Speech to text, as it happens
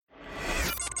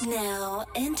Now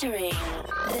entering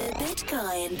the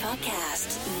Bitcoin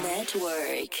Podcast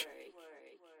Network.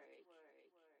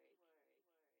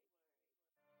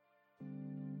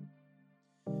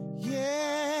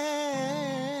 Yeah.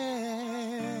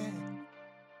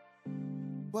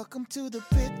 Welcome to the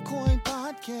Bitcoin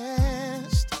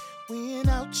Podcast. We in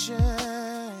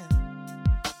outshine.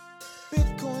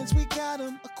 Bitcoins, we got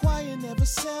them. Acquire, never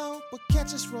sell. But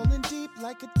catch us rolling deep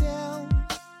like Adele.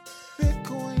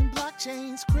 Bitcoin,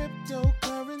 blockchains,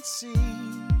 cryptocurrencies.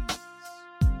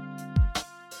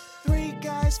 Three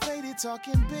guys faded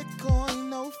talking Bitcoin,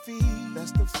 no fee.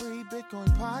 That's the free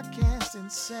Bitcoin podcast,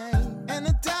 insane. And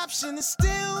adoption is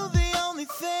still the only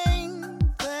thing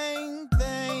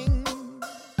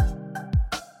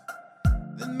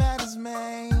that matters,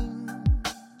 man.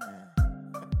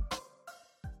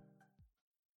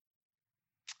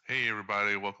 Hey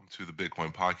everybody, welcome to the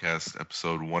Bitcoin Podcast,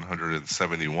 episode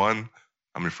 171.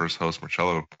 I'm your first host,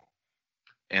 Marcello.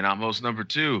 And I'm host number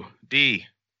 2, D.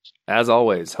 As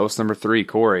always, host number 3,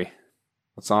 Corey.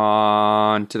 What's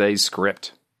on today's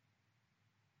script?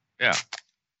 Yeah.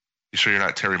 You sure you're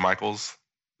not Terry Michaels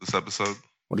this episode?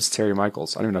 What is Terry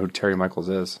Michaels? I don't even know who Terry Michaels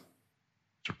is.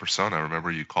 It's your persona. I remember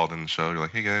you called in the show. You're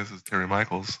like, hey guys, it's Terry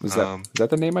Michaels. Is that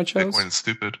the name I chose? Bitcoin is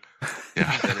stupid.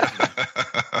 Yeah.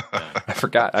 I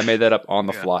forgot. I made that up on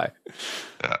the fly.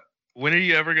 Yeah. When are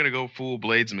you ever going to go full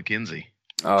Blades McKinsey?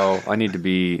 Oh, I need to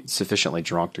be sufficiently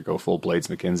drunk to go full Blades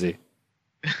McKinsey.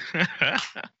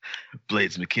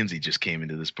 Blades McKinsey just came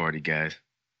into this party, guys.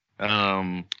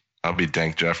 I'll be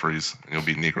Dank Jeffries, and you'll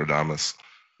be Negrodamus.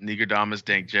 Negrodamus,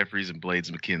 Dank Jeffries, and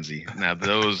Blades McKinsey. Now,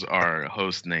 those are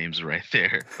host names right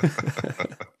there.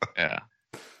 Yeah.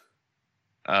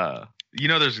 You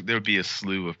know, there would be a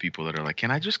slew of people that are like,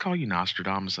 can I just call you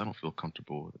Nostradamus? I don't feel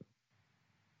comfortable with it.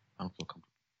 I don't feel comfortable.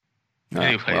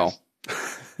 Anyways. Well.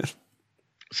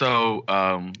 So,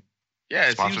 yeah,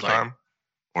 it Sponsor seems like, time?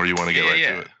 Or you want to get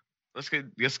to it? Let's get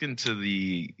into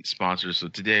the sponsors. So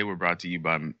today we're brought to you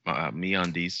by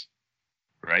MeUndies,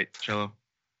 right, Cello?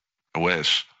 I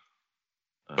wish.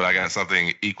 But I got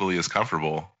something equally as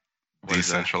comfortable. What is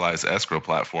that? Decentralized escrow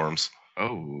platforms.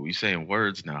 Oh, you saying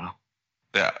words now.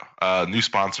 Yeah. New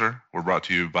sponsor. We're brought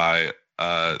to you by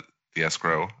the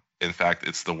escrow. In fact,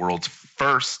 it's the world's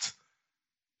first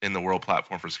in the world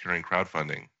platform for securing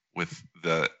crowdfunding with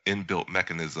the inbuilt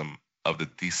mechanism of the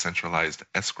decentralized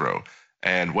escrow.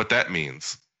 And what that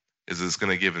means is it's going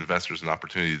to give investors an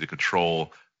opportunity to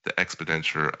control the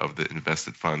expenditure of the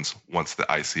invested funds once the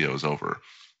ICO is over.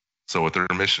 So what their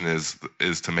mission is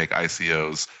to make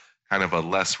ICOs kind of a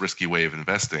less risky way of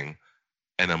investing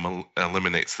and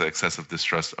eliminates the excessive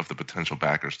distrust of the potential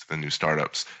backers to the new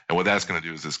startups. And what that's going to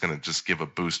do is it's going to just give a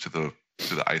boost to the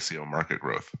ICO market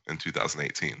growth in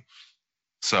 2018.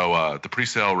 So the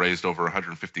pre-sale raised over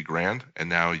 $150,000, and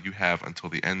now you have until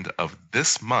the end of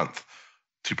this month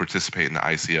to participate in the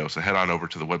ICO. So head on over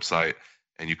to the website,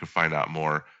 and you can find out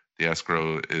more. The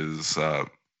escrow is they're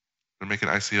making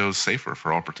ICOs safer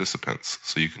for all participants.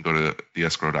 So you can go to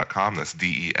theescrow.com. That's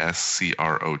DESCROW.com.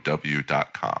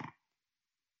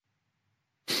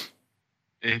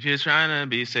 If you're trying to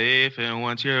be safe and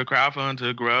want your crowdfund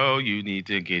to grow, you need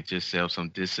to get yourself some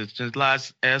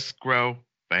decentralized escrow.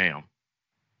 Bam.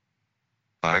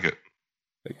 I like it.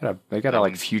 They got a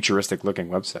like futuristic looking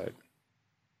website.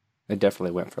 They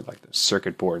definitely went for like the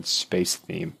circuit board space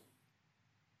theme.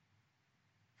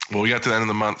 Well, we got to the end of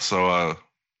the month, so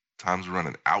time's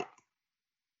running out.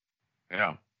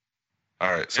 Yeah.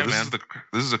 All right, so Yeah,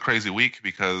 this is a crazy week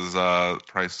because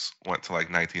price went to like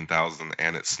 19,000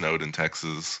 and it snowed in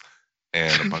Texas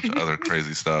and a bunch of other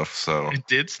crazy stuff. So It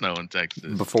did snow in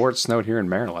Texas. Before it snowed here in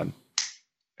Maryland.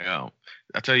 Yeah.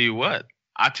 I tell you what,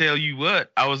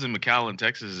 I was in McAllen,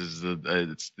 Texas.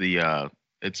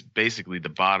 It's basically the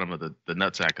bottom of the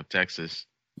nutsack of Texas.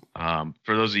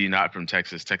 For those of you not from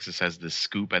Texas, Texas has this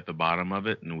scoop at the bottom of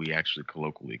it, and we actually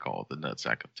colloquially call it the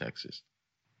nutsack of Texas.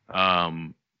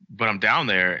 But I'm down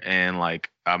there, and like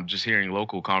I'm just hearing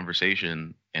local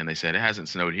conversation, and they said it hasn't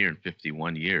snowed here in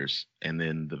 51 years. And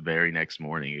then the very next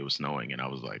morning, it was snowing, and I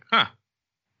was like, huh,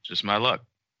 just my luck.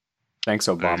 Thanks,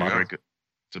 Obama.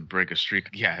 To break a streak.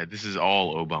 Yeah, this is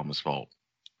all Obama's fault.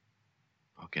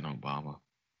 Fucking Obama.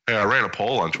 hey, I ran a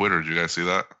poll on Twitter. Did you guys see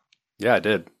that? Yeah, I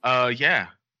did. Yeah.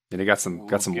 And he got some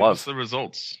Give love. us the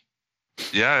results.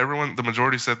 Yeah, the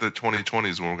majority said that 2020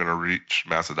 is when we're going to reach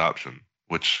mass adoption,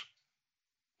 which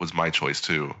was my choice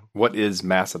too. What is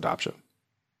mass adoption?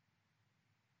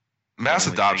 Mass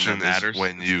only thing adoption that matters is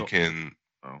when is you the-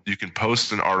 can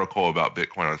post an article about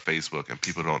Bitcoin on Facebook and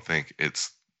people don't think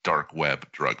it's dark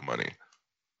web drug money.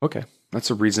 Okay,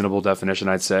 that's a reasonable definition,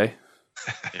 I'd say.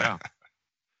 Yeah.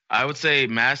 I would say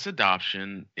mass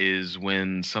adoption is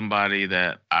when somebody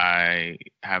that I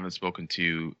haven't spoken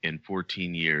to in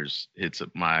 14 years hits up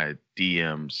my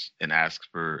DMs and asks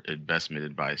for investment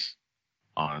advice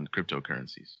on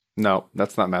cryptocurrencies. No,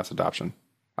 that's not mass adoption.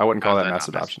 I wouldn't call that mass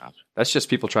adoption. That's just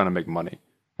people trying to make money.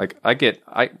 Like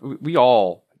we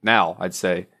all now, I'd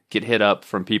say, get hit up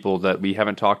from people that we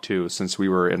haven't talked to since we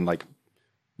were in like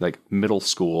middle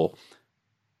school,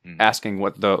 asking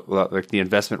what the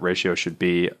investment ratio should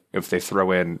be if they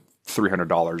throw in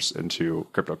 $300 into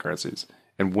cryptocurrencies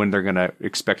and when they're going to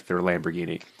expect their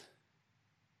Lamborghini.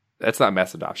 That's not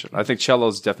mass adoption. I think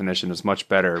Cello's definition is much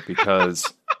better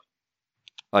because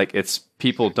like it's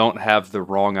people don't have the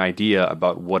wrong idea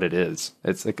about what it is.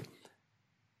 It's like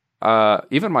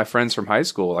even my friends from high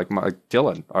school, like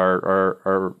Dylan,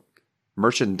 our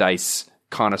merchandise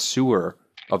connoisseur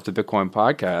of the Bitcoin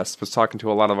podcast, was talking to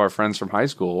a lot of our friends from high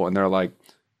school, and they're like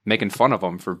making fun of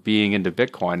them for being into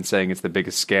Bitcoin, saying it's the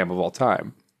biggest scam of all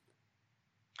time.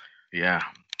 Yeah,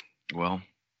 well,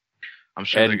 I'm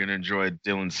sure they're going to enjoy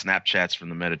Dylan's Snapchats from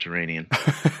the Mediterranean.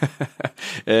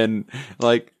 And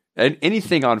like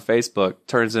anything on Facebook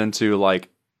turns into like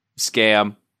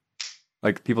scam.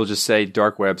 Like people just say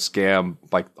dark web scam,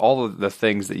 like all of the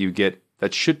things that you get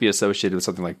that should be associated with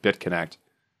something like BitConnect.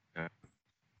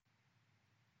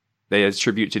 They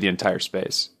attribute to the entire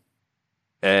space.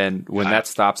 And when that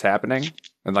stops happening,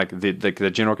 and like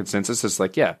the general consensus is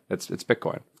like, yeah, it's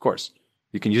Bitcoin. Of course.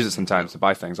 You can use it sometimes to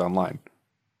buy things online.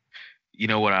 You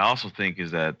know what I also think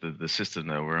is that the system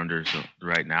that we're under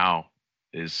right now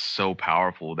is so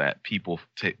powerful that people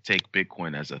take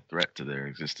Bitcoin as a threat to their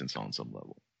existence on some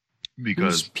level.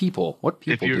 Because what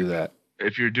people do that?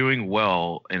 If you're doing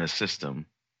well in a system,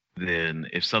 then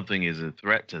if something is a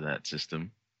threat to that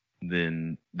system,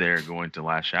 then they're going to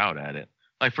lash out at it.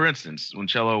 Like, for instance, when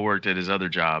Cello worked at his other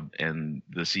job and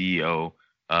the CEO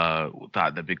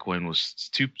thought that Bitcoin was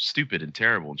stupid and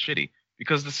terrible and shitty,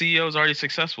 because the CEO is already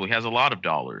successful. He has a lot of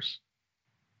dollars.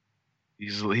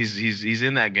 He's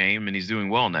in that game and he's doing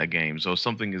well in that game. So if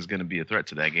something is going to be a threat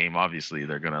to that game, obviously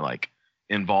they're going to like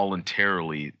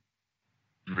involuntarily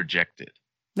reject it.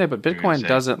 Yeah, but Bitcoin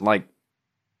doesn't like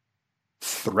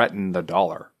threaten the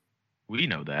dollar. We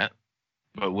know that.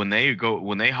 But when they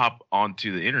hop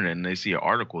onto the internet and they see an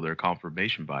article, their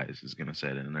confirmation bias is going to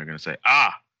set in, and they're going to say,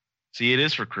 see, it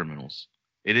is for criminals.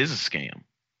 It is a scam.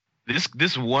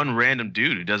 This one random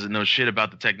dude who doesn't know shit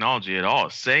about the technology at all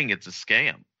is saying it's a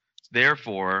scam.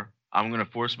 Therefore, I'm going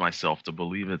to force myself to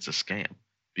believe it's a scam,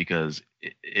 because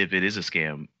if it is a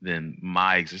scam, then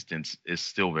my existence is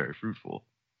still very fruitful.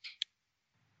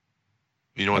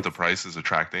 You know what the price is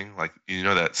attracting? Like, you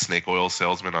know that snake oil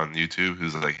salesman on YouTube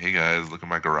who's like, hey guys, look at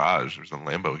my garage. There's a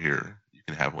Lambo here. You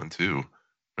can have one too.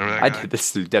 Remember that guy? I did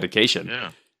this through dedication.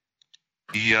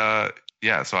 Yeah.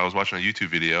 So I was watching a YouTube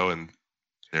video and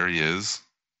there he is.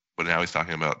 But now he's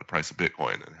talking about the price of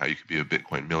Bitcoin and how you could be a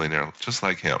Bitcoin millionaire just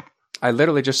like him. I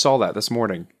literally just saw that this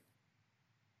morning.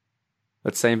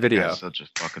 That same video. That's such a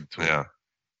fucking tool. Yeah.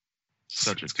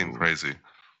 It's getting crazy.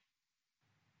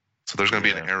 So there's going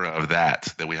to be an era of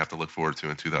that we have to look forward to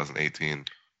in 2018.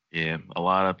 Yeah, a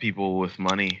lot of people with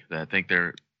money that think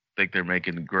they're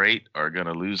making great are going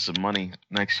to lose some money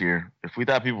next year. If we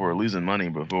thought people were losing money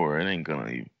before, it's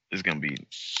going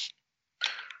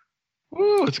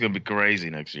to be crazy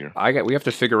next year. We have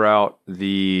to figure out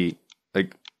the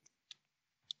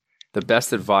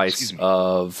best advice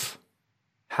of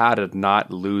how to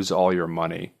not lose all your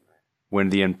money when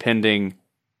the impending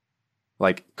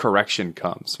correction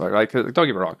comes. Right? Don't get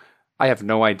me wrong. I have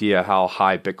no idea how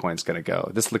high Bitcoin's going to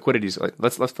go. This liquidity is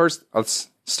let's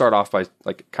start off by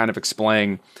kind of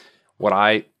explain what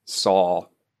I saw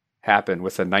happen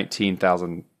with the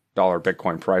 $19,000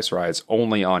 Bitcoin price rise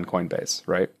only on Coinbase,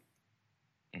 right?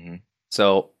 Mm-hmm.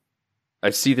 So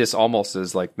I see this almost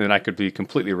as and I could be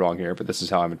completely wrong here, but this is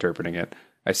how I'm interpreting it.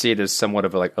 I see it as somewhat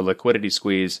of a liquidity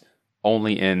squeeze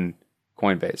only in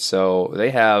Coinbase. So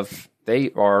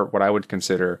they are what I would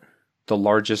consider the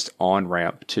largest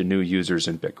on-ramp to new users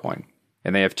in Bitcoin.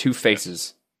 And they have two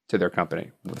faces to their company.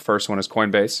 The first one is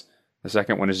Coinbase. The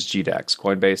second one is GDAX.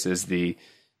 Coinbase is the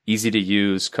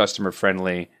easy-to-use,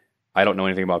 customer-friendly, I don't know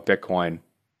anything about Bitcoin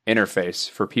interface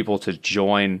for people to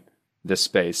join this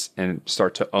space and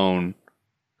start to own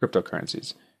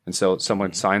cryptocurrencies. And so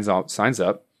someone signs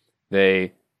up,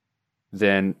 they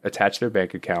then attach their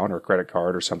bank account or credit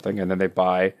card or something, and then they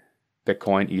buy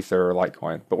Bitcoin, Ether, or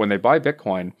Litecoin. But when they buy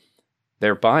Bitcoin,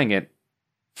 they're buying it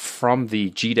from the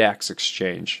GDAX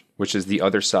exchange, which is the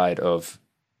other side of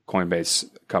Coinbase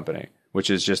company, which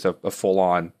is just a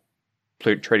full-on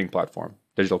trading platform,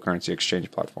 digital currency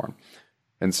exchange platform.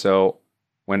 And so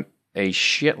when a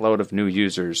shitload of new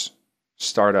users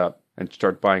start up and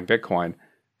start buying Bitcoin,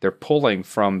 they're pulling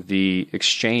from the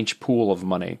exchange pool of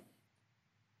money.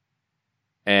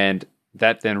 And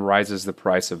that then rises the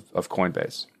price of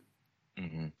Coinbase.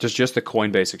 Mm-hmm. Just the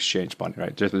Coinbase exchange money,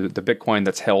 right? Just the Bitcoin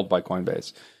that's held by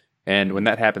Coinbase. And when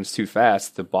that happens too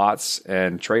fast, the bots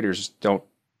and traders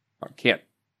can't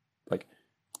like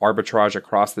arbitrage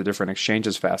across the different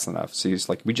exchanges fast enough. So it's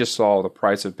like we just saw the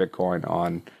price of Bitcoin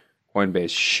on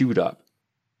Coinbase shoot up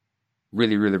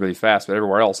really, really, really fast, but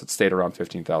everywhere else it stayed around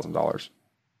 $15,000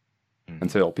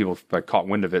 until people caught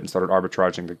wind of it and started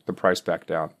arbitraging the price back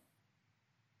down.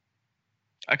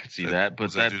 I could see that, but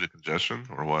was that due to congestion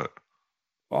or what?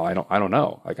 Well, I don't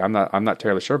know. Like I'm not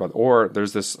terribly sure about it. Or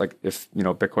there's this like if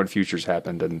Bitcoin futures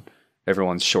happened and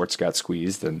everyone's shorts got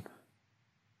squeezed and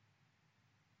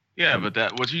yeah, but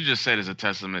that what you just said is a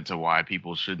testament to why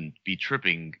people shouldn't be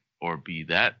tripping or be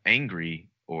that angry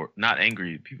or not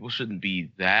angry. People shouldn't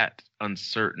be that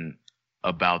uncertain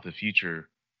about the future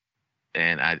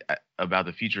and about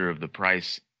the future of the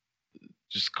price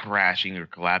just crashing or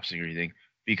collapsing or anything,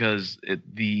 because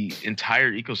the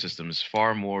entire ecosystem is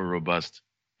far more robust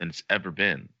than it's ever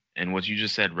been. And what you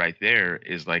just said right there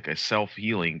is like a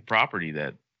self-healing property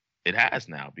that it has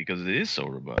now because it is so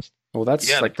robust. Well,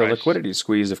 that's like the liquidity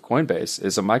squeeze of Coinbase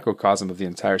is a microcosm of the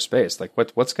entire space. Like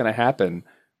what's going to happen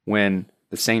when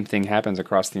the same thing happens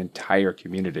across the entire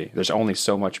community? There's only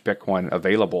so much Bitcoin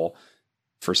available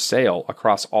for sale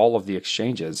across all of the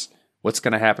exchanges. What's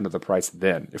going to happen to the price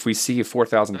then? If we see a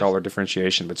 $4,000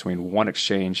 differentiation between one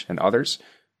exchange and others,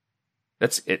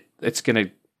 that's it. It's going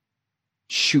to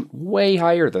shoot way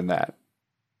higher than that.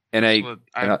 That's what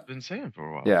I've been saying for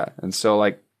a while. Yeah, and so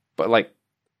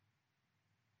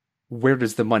where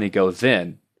does the money go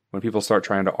then when people start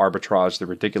trying to arbitrage the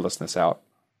ridiculousness out?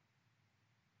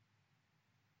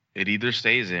 It either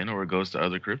stays in or it goes to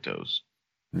other cryptos.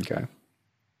 Okay.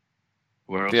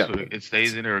 Where else it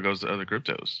stays in or it goes to other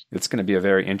cryptos. It's going to be a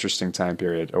very interesting time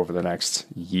period over the next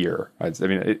year. I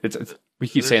mean, it's we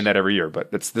keep saying that every year,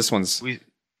 but this one's...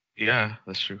 Yeah,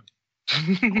 that's true.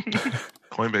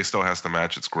 Coinbase still has to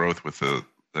match its growth with the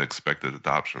expected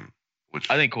adoption. Which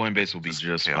I think Coinbase will be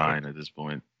just fine at this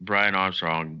point. Brian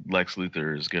Armstrong, Lex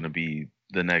Luthor is going to be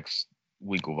the next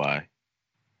Winklevi.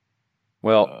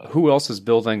 Well, who else is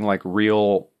building like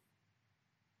real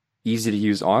easy to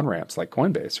use on ramps like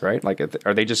Coinbase, right? Like,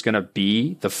 are they just going to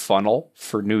be the funnel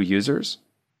for new users?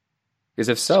 Because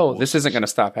if so, this isn't going to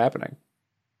stop happening.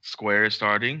 Square is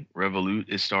starting. Revolut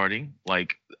is starting.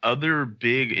 Like other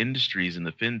big industries in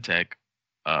the fintech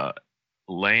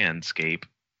landscape,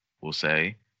 we'll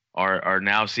say, are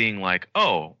now seeing like,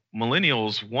 oh,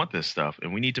 millennials want this stuff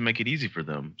and we need to make it easy for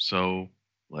them. So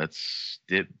let's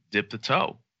dip the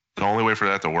toe. The only way for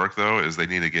that to work though is they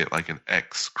need to get like an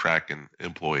ex-Kraken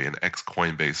employee, an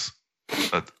ex-Coinbase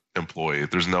employee.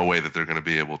 There's no way that they're going to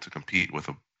be able to compete with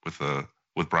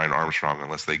Brian Armstrong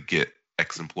unless they get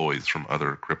ex-employees from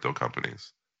other crypto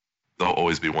companies. They'll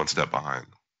always be one step behind.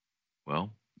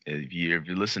 Well, if you're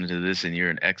listening to this and you're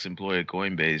an ex-employee at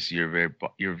Coinbase, you're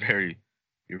very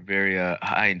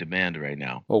high in demand right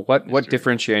now. Well, what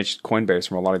differentiates Coinbase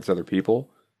from a lot of these other people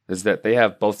is that they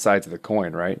have both sides of the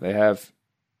coin, right? They have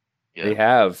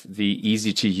the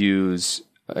easy to use,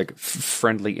 like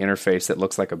friendly interface that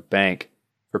looks like a bank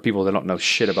for people that don't know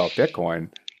shit about Bitcoin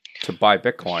to buy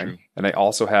Bitcoin, and they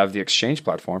also have the exchange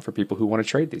platform for people who want to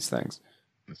trade these things.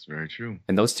 That's very true.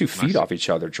 And those two feed off each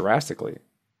other drastically.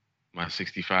 My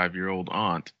 65-year-old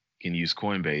aunt can use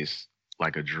Coinbase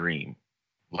like a dream.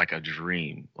 Like a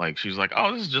dream. Like she was like,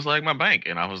 "Oh, this is just like my bank,"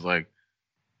 and I was like,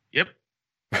 "Yep."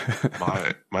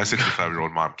 My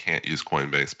 65-year-old mom can't use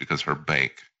Coinbase because her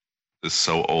bank is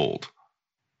so old.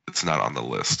 It's not on the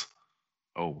list.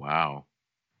 Oh wow.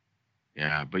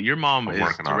 Yeah, but your mom is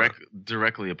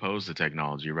directly opposed to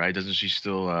technology, right? Doesn't she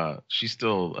still? She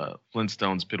still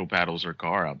Flintstones piddle paddles her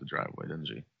car out the driveway, doesn't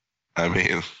she? I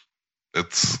mean,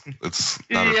 it's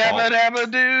not her fault.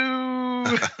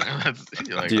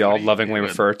 Like, do y'all lovingly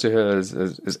refer to her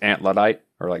as Aunt Luddite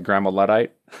or like Grandma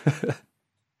Luddite?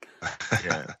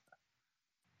 Yeah.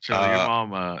 So your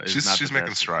mom she's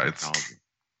making strides.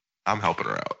 I'm helping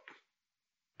her out.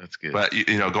 That's good. But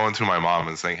going to my mom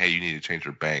and saying, "Hey, you need to change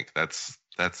your bank." That's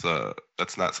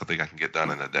not something I can get done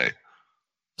in a day.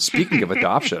 Speaking of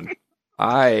adoption,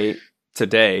 I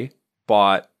today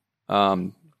bought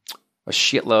a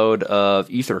shitload of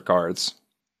Ether cards,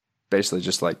 basically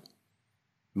just like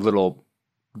little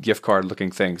gift card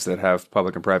looking things that have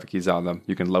public and private keys on them.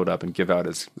 You can load up and give out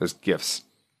as gifts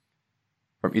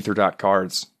from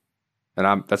Ether.cards.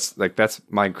 And that's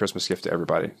my Christmas gift to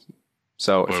everybody.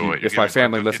 So if my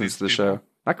family listens to the show,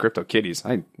 not crypto kitties.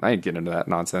 I ain't getting into that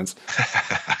nonsense.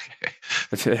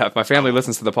 Okay. If my family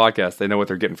listens to the podcast, they know what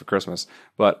they're getting for Christmas.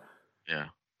 But yeah,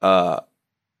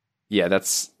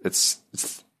 it's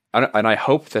and I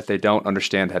hope that they don't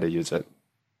understand how to use it,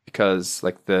 because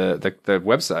like the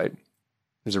website,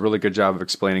 there's a really good job of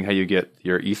explaining how you get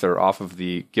your Ether off of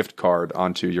the gift card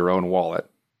onto your own wallet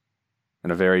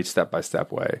in a very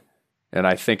step-by-step way. And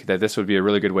I think that this would be a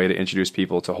really good way to introduce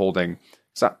people to holding.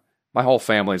 So my whole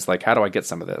family's like, how do I get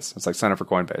some of this? It's like, sign up for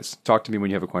Coinbase. Talk to me when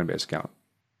you have a Coinbase account.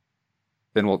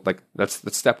 Then we'll that's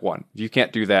step one. If you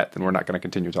can't do that, then we're not going to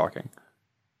continue talking.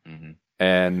 Mm-hmm.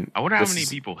 And I wonder how many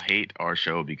people hate our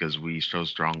show because we so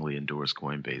strongly endorse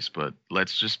Coinbase. But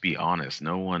let's just be honest,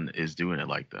 no one is doing it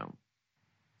like them.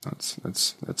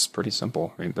 That's pretty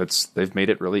simple. I mean, they've made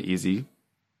it really easy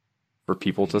for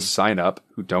people to sign up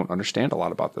who don't understand a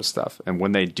lot about this stuff. And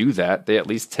when they do that, they at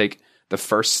least take the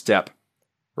first step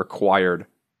required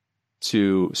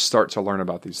to start to learn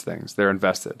about these things. They're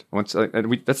invested.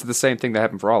 That's the same thing that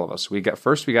happened for all of us. We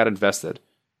got invested.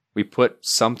 We put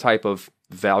some type of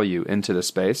value into the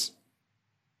space,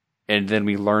 and then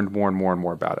we learned more and more and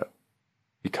more about it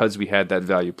because we had that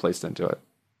value placed into it.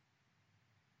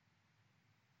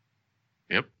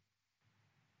 Yep.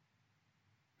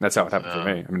 That's how it happened for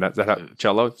me. I mean, that how,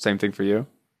 Cello, same thing for you?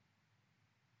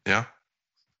 Yeah.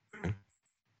 I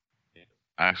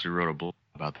actually wrote a blog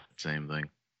about that same thing.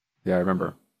 Yeah, I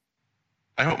remember.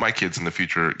 I hope my kids in the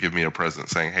future give me a present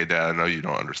saying, "Hey, Dad, I know you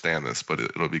don't understand this, but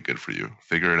it'll be good for you.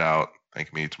 Figure it out.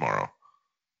 Thank me tomorrow."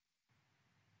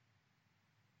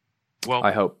 Well,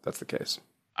 I hope that's the case.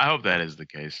 I hope that is the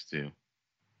case too.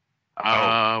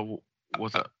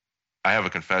 What's up? I have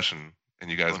a confession, and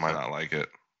you guys might not like it.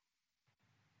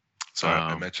 So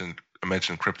I mentioned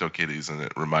CryptoKitties, and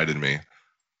it reminded me.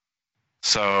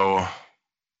 So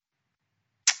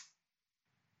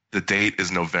the date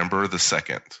is November the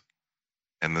 2nd,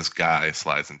 and this guy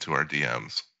slides into our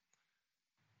DMs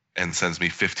and sends me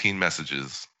 15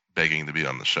 messages begging to be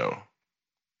on the show.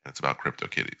 And it's about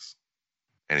CryptoKitties.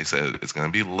 And he said, it's going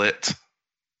to be lit.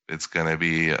 It's going to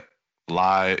be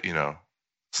live,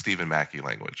 Stephen Mackey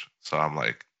language. So I'm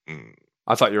like,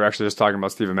 I thought you were actually just talking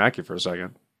about Stephen Mackey for a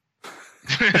second.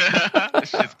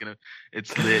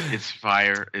 It's lit, it's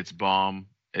fire, it's bomb.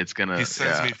 It's gonna. He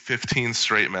sends me 15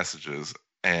 straight messages,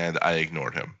 and I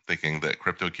ignored him, thinking that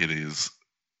CryptoKitties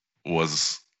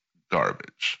was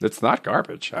garbage. It's not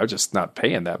garbage. I was just not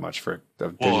paying that much for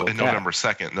the Well, in November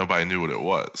 2nd, nobody knew what it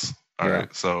was. All Yeah.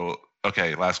 right. So,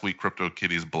 okay, last week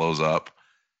CryptoKitties blows up.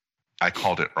 I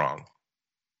called it wrong.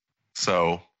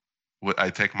 So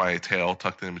I take my tail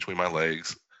tucked in between my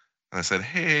legs, and I said,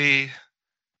 hey,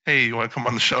 you want to come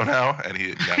on the show now? And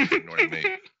he ignored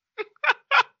me.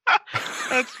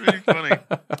 That's pretty funny.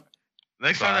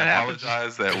 Next So time I that happens,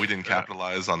 apologize that we didn't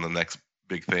capitalize on the next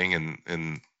big thing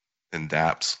in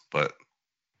DApps, but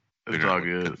it's all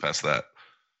good. confess that.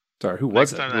 Sorry, who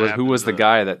was Next it? time that Who was the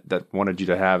happens, guy that wanted you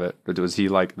to have it? Was he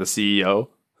like the CEO?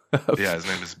 Yeah,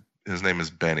 his name is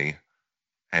Benny,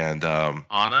 and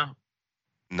Anna?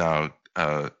 no,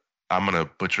 I'm gonna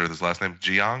butcher his last name,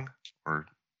 Jiang or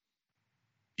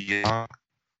Jiang.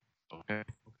 Okay.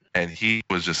 And he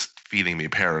was just feeding me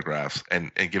paragraphs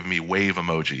and giving me wave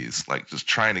emojis, like just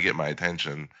trying to get my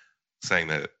attention, saying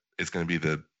that it's going to be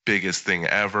the biggest thing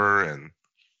ever. And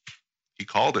he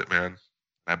called it, man.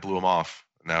 I blew him off.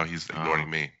 Now he's ignoring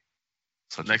me.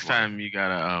 Next time you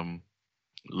gotta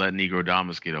let Negro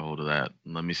Damas get a hold of that.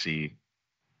 Let me see.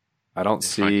 I don't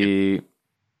see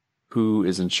who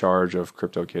is in charge of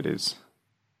CryptoKitties.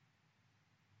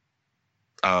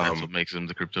 That's what makes them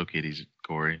the CryptoKitties,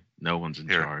 Corey. No one's in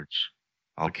charge.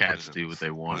 I'll The cats do what they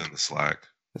want. Put it in the Slack.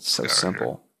 It's so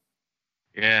simple.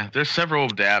 Yeah, there's several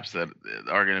dApps that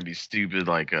are going to be stupid.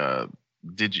 Like the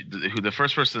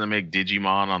first person to make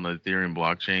Digimon on the Ethereum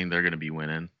blockchain, they're going to be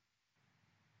winning.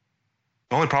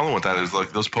 The only problem with that is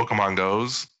like those Pokemon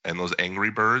Go's and those Angry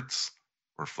Birds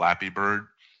or Flappy Bird.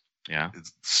 Yeah,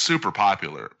 it's super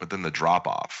popular, but then the drop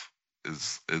off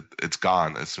it's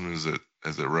gone as soon as it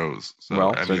rose. So,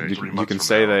 well, I so mean, you can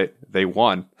say they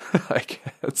won. I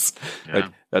guess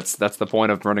that's the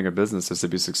point of running a business, is to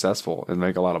be successful and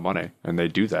make a lot of money, and they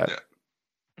do that.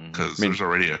 Because there's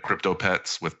already a Crypto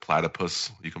Pets with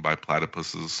platypus. You can buy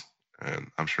platypuses, and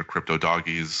I'm sure Crypto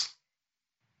Doggies.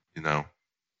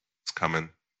 It's coming.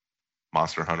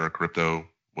 Monster Hunter, Crypto,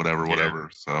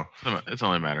 whatever. So it's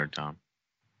only a matter of time.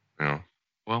 Yeah.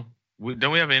 Well,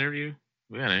 don't we have an interview?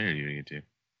 We got an interview to get to.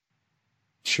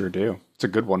 Sure do. It's a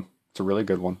good one. It's a really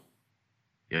good one.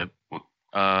 Yep.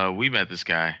 We met this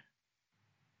guy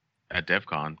at DEF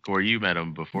CON. Corey, you met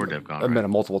him before DEF CON. I've met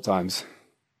him multiple times.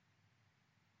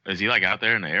 Is he like out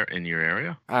there in your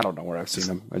area? I don't know where I've seen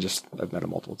him. I've met him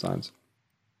multiple times.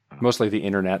 Mostly the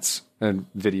internets and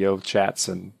video chats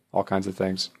and all kinds of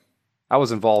things. I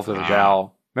was involved with the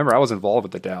DAO. Remember, I was involved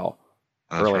with the DAO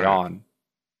early on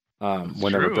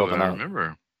when they were building I up.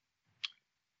 remember.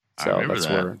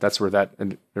 So that's where that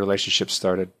relationship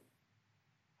started.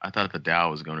 I thought the DAO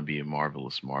was going to be a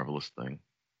marvelous, marvelous thing.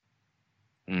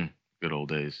 Good old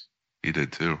days. He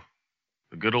did too.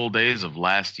 The good old days of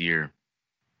last year.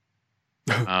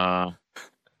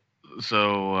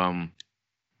 So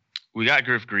we got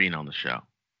Griff Green on the show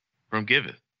from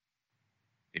Giveth.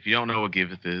 If you don't know what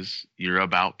Giveth is, you're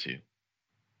about to.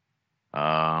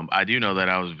 I do know that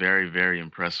I was very, very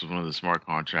impressed with one of the smart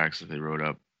contracts that they wrote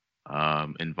up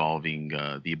involving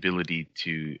the ability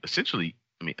to essentially,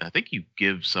 I think you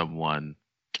give someone,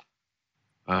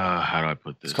 how do I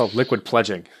put this? It's called liquid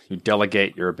pledging. You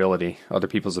delegate your ability, other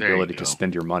people's ability to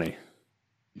spend your money.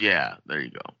 Yeah, there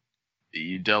you go.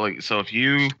 You delegate. So if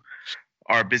you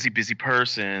are a busy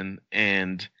person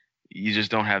and you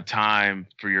just don't have time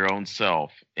for your own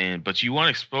self, but you want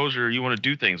exposure, you want to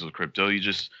do things with crypto, you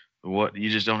just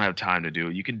don't have time to do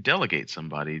it. You can delegate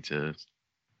somebody to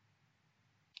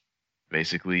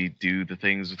basically do the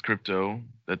things with crypto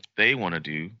that they want to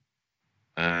do,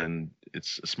 and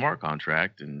it's a smart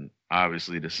contract. And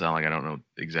obviously, to sound like I don't know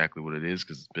exactly what it is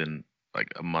because it's been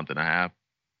like a month and a half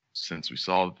since we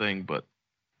saw the thing, but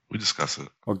we discuss it.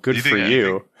 Well, good for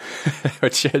you.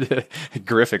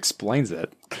 Griff explains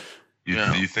it. Do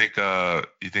you think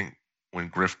when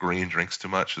Griff Green drinks too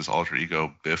much, his alter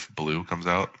ego Biff Blue comes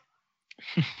out?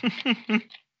 You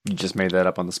just made that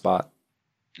up on the spot.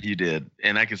 You did.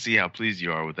 And I can see how pleased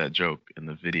you are with that joke in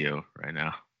the video right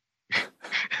now.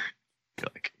 You're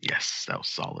like, yes, that was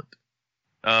solid.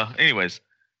 Anyways,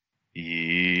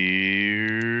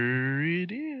 here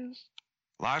it is.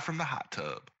 Live from the hot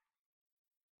tub.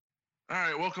 All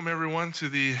right, welcome everyone to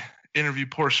the interview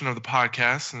portion of the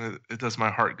podcast, and it does my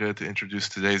heart good to introduce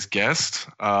today's guest.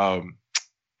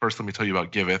 First, let me tell you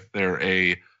about Giveth. They're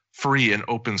a free and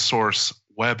open source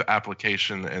web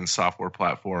application and software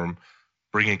platform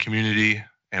bringing community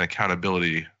and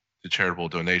accountability to charitable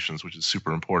donations, which is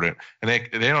super important. And they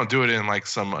don't do it in like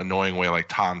some annoying way like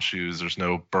Tom shoes. There's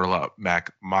no burlap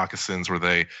moccasins where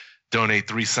they donate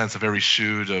 3 cents of every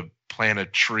shoe to plant a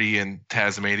tree in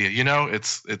Tasmania.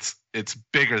 It's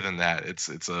bigger than that. It's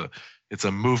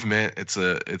a movement. It's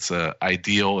a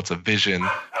ideal. It's a vision,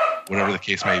 whatever the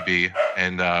case may be.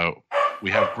 And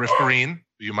we have Griff Green,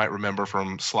 who you might remember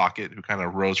from Slockit, who kind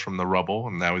of rose from the rubble,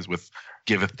 and now he's with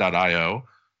Giveth.io,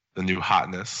 the new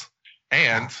hotness.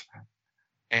 And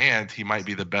he might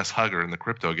be the best hugger in the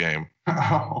crypto game.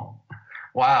 Oh,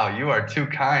 wow, you are too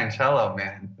kind. Hello,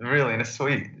 man. Really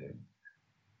sweet, dude.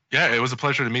 Yeah, it was a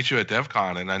pleasure to meet you at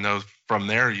DevCon, and I know from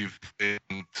there you've been.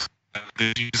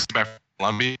 Did you just get back from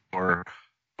Colombia, or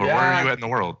where are you at in the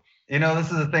world? You know,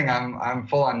 this is the thing. I'm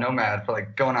full on nomad for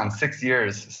like going on 6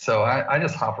 years, so I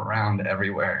just hop around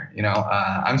everywhere. You know,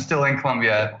 I'm still in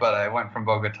Colombia, but I went from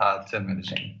Bogota to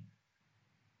Medellin.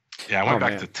 Yeah, I went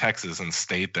back to Texas and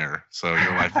stayed there, so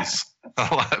your life is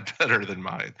a lot better than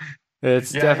mine.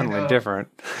 It's definitely different.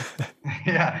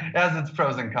 Yeah, it has its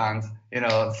pros and cons. You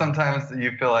know, sometimes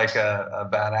you feel like a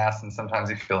badass, and sometimes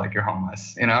you feel like you're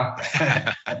homeless. You know.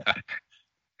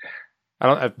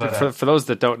 For those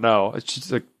that don't know, it's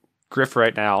just like Griff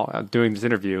right now doing this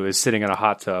interview is sitting in a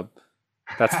hot tub.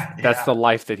 That's the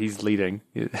life that he's leading.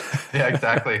 Yeah,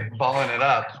 exactly. Balling it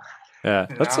up. Yeah.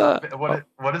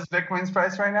 What is Bitcoin's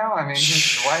price right now? I mean,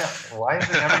 why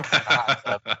isn't everyone in a hot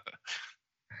tub?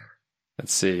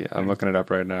 Let's see. I'm looking it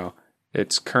up right now.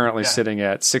 It's currently sitting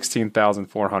at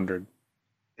 16,400.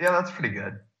 Yeah, that's pretty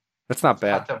good. That's not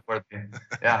bad.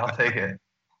 Yeah, I'll take it.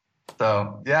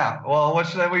 So yeah, well, what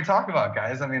should we talk about,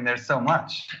 guys? I mean, there's so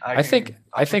much. I think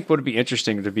what would be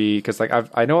interesting to be, because like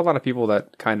I know a lot of people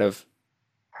that kind of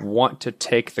want to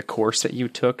take the course that you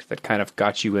took that kind of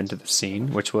got you into the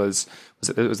scene, which was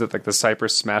it like the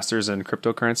Cypress Masters in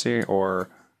cryptocurrency or?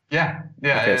 Yeah.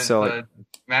 Okay, so the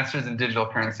Masters in digital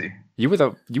currency. You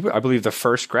were I believe the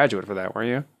first graduate for that, weren't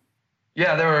you?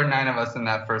 Yeah, there were 9 of us in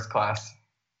that first class.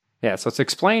 Yeah, so let's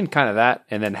explain kind of that,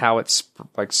 and then how it's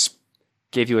like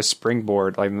gave you a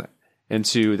springboard like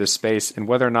into the space, and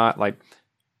whether or not like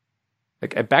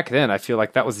back then, I feel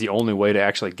like that was the only way to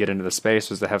actually get into the space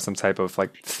was to have some type of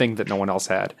like thing that no one else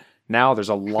had. Now there's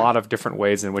a lot of different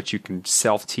ways in which you can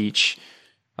self-teach,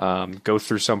 go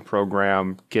through some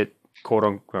program, get quote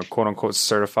unquote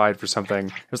certified for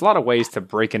something. There's a lot of ways to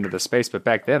break into the space, but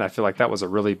back then I feel like that was a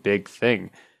really big thing.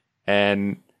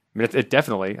 And I mean, it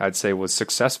definitely, I'd say, was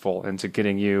successful into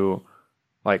getting you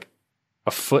like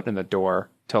a foot in the door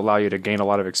to allow you to gain a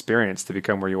lot of experience to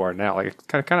become where you are now? Like,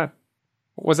 kind of,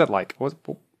 what was that like? Tell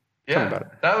me about it.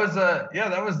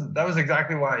 That was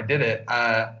exactly why I did it.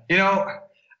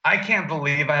 I can't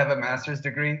believe I have a master's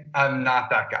degree. I'm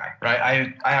not that guy,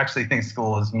 right? I actually think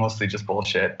school is mostly just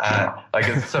bullshit. Like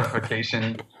it's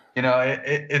certification,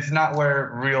 it's not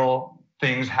where real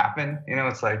things happen.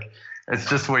 It's like, it's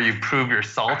just where you prove your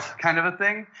salt kind of a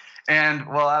thing. And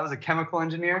well, I was a chemical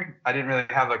engineer. I didn't really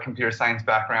have a computer science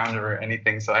background or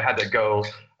anything. So I had to go,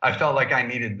 I felt like I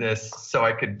needed this so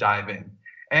I could dive in.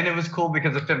 And it was cool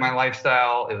because it fit my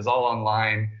lifestyle. It was all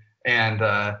online. And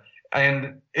I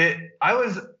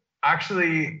was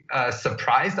actually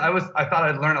surprised. I thought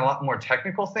I'd learn a lot more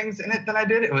technical things in it than I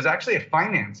did. It was actually a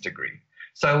finance degree.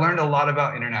 So I learned a lot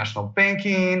about international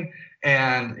banking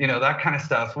and, that kind of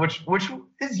stuff, which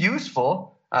is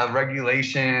useful,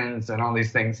 regulations and all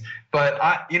these things. But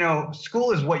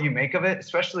school is what you make of it,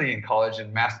 especially in college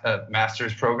and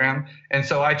master's program. And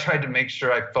so I tried to make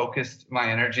sure I focused my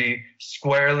energy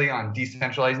squarely on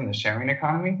decentralizing the sharing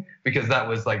economy, because that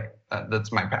was like,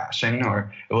 that's my passion,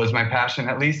 or it was my passion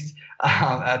at least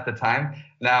at the time.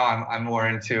 Now I'm more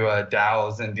into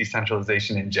DAOs and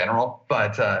decentralization in general.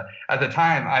 But at the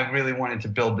time, I really wanted to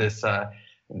build this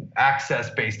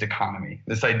access-based economy,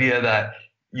 this idea that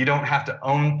you don't have to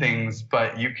own things,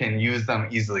 but you can use them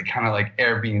easily, kind of like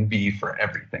Airbnb for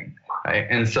everything. Right?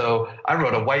 And so I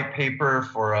wrote a white paper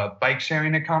for a bike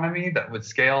sharing economy that would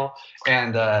scale.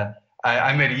 And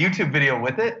I made a YouTube video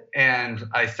with it, and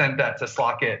I sent that to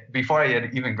Slockit before I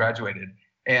had even graduated.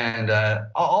 And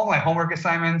all my homework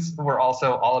assignments were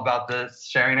also all about the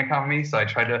sharing economy, so I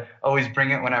tried to always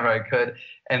bring it whenever I could.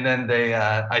 And then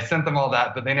I sent them all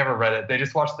that, but they never read it. They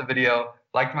just watched the video,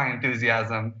 liked my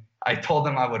enthusiasm. I told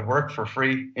them I would work for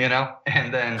free, and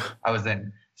then I was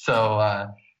in. So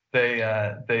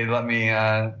they let me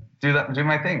do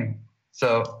my thing.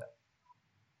 So.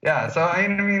 Yeah, so I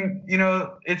mean,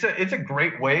 it's a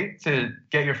great way to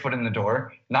get your foot in the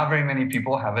door. Not very many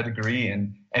people have a degree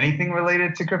in anything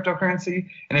related to cryptocurrency,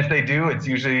 and if they do, it's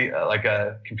usually like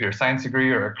a computer science degree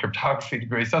or a cryptography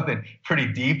degree, something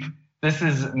pretty deep. This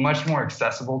is much more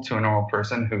accessible to a normal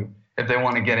person who, if they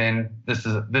want to get in, this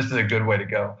is a good way to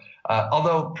go.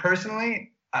 Although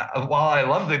personally, while I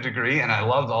love the degree and I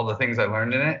loved all the things I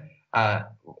learned in it,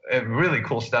 really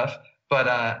cool stuff. But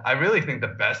I really think the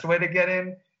best way to get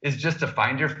in is just to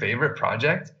find your favorite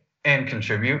project and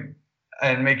contribute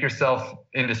and make yourself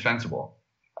indispensable.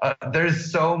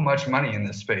 There's so much money in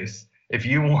this space. If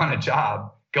you want a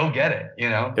job, go get it,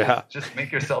 Yeah. Just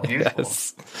make yourself useful.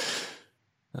 Yes.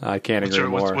 I can't agree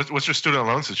more. What's your student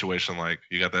loan situation like?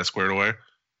 You got that squared away?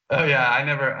 Oh yeah,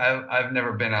 I've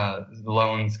never been a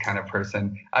loans kind of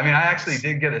person. I mean, I actually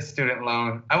did get a student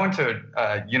loan. I went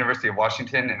to University of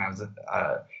Washington, and I was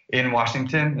in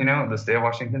Washington, the state of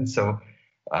Washington. So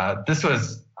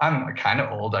I'm kind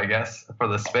of old, I guess, for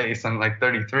the space. I'm like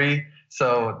 33.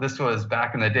 So this was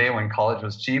back in the day when college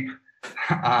was cheap.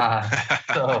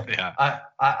 Yeah.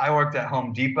 I worked at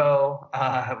Home Depot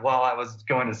while I was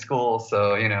going to school.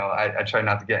 So, I tried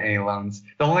not to get any loans.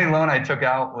 The only loan I took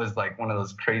out was like one of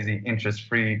those crazy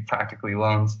interest-free practically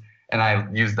loans. And I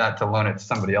used that to loan it to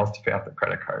somebody else to pay off the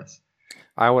credit cards.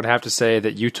 I would have to say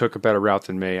that you took a better route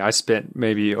than me. I spent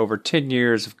maybe over 10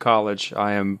 years of college.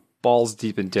 I am balls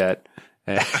deep in debt.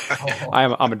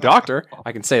 I'm a doctor.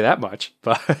 I can say that much.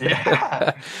 But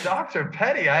yeah, Dr.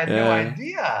 Petty. I had no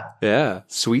idea. Yeah,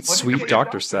 sweet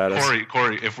doctor status.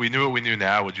 Corey, if we knew what we knew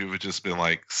now, would you have just been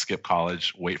like, skip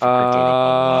college, wait for crypto to blow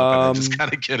up, and then just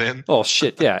kind of get in? Oh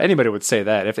shit, yeah. Anybody would say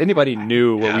that. If anybody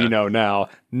knew what we know now,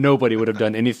 nobody would have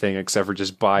done anything except for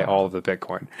just buy all of the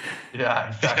Bitcoin. Yeah,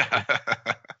 exactly.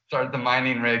 Started the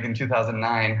mining rig in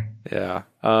 2009. Yeah.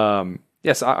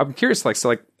 Yes, I'm curious.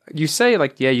 You say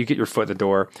you get your foot in the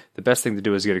door. The best thing to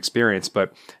do is get experience,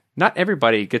 but not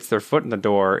everybody gets their foot in the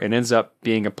door and ends up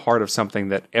being a part of something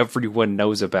that everyone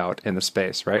knows about in the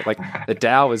space, right? Like the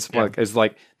DAO is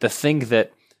like the thing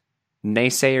that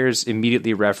naysayers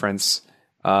immediately reference.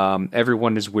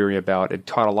 Everyone is weary about. It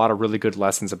taught a lot of really good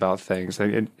lessons about things.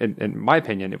 In my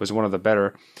opinion, it was one of the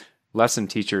better lesson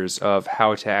teachers of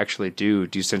how to actually do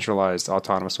decentralized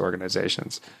autonomous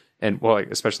organizations, and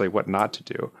especially what not to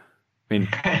do. I mean,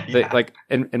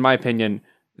 in my opinion,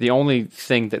 the only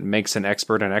thing that makes an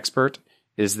expert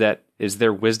is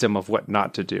their wisdom of what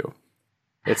not to do.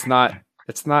 It's not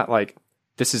like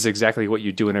this is exactly what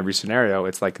you do in every scenario.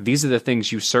 It's like, these are the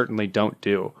things you certainly don't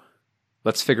do.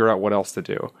 Let's figure out what else to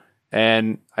do.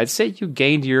 And I'd say you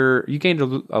gained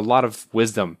a lot of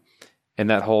wisdom in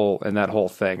that whole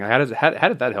thing. How did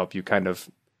that help you kind of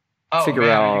figure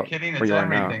out? Are you kidding? It's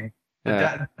everything.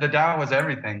 The DAO was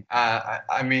everything.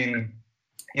 I mean,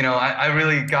 I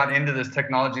really got into this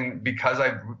technology because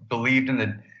I believed in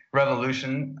the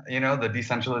revolution, the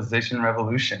decentralization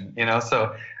revolution,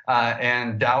 so,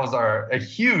 and DAOs are a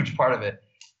huge part of it.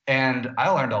 And I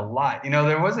learned a lot.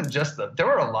 There wasn't just there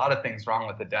were a lot of things wrong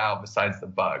with the DAO besides the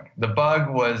bug. The bug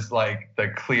was like the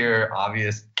clear,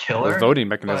 obvious killer. The voting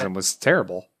mechanism was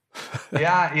terrible.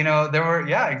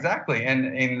 Exactly.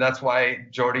 And that's why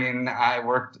Jordy and I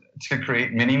worked to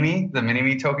create Mini-Me, the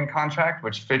Mini-Me token contract,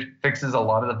 which fixes a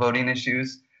lot of the voting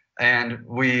issues. And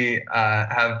we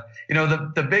have,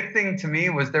 the big thing to me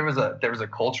was there was a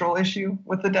cultural issue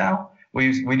with the DAO.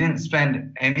 We didn't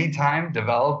spend any time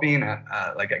developing a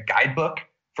guidebook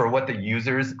for what the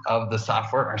users of the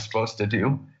software are supposed to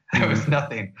do. There was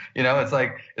nothing,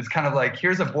 it's kind of like,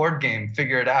 here's a board game,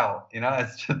 figure it out.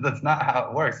 That's not how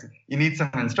it works. You need some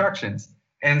instructions.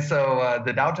 And so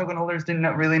the DAO token holders didn't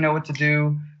really know what to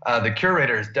do. The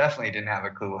curators definitely didn't have a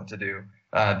clue what to do.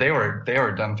 They were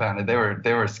dumbfounded.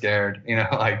 They were scared,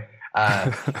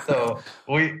 so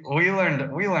we learned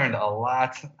a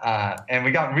lot, and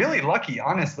we got really lucky,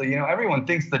 honestly. Everyone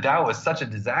thinks the DAO was such a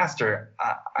disaster.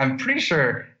 I'm pretty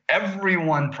sure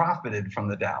everyone profited from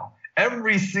the DAO.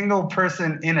 Every single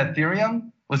person in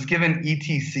Ethereum was given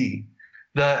ETC,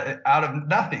 out of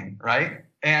nothing, right?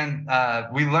 And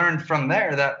we learned from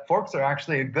there that forks are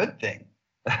actually a good thing.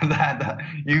 That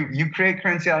you create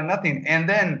currency out of nothing, and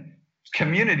then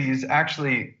communities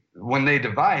actually, when they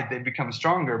divide, they become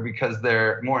stronger because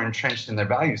they're more entrenched in their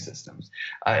value systems.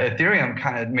 Ethereum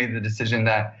kind of made the decision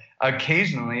that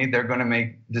occasionally they're going to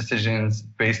make decisions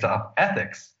based off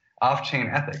ethics, off-chain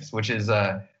ethics, which is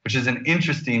an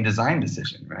interesting design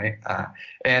decision, right?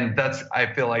 And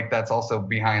I feel like that's also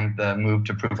behind the move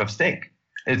to proof of stake.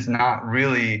 It's not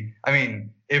really,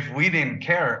 if we didn't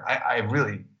care, I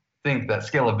really think that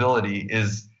scalability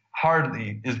is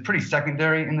pretty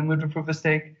secondary in the move to proof of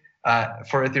stake.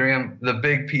 For Ethereum, the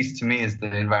big piece to me is the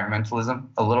environmentalism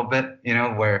a little bit,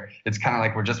 where it's kind of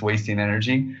like we're just wasting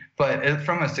energy. But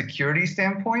from a security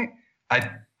standpoint,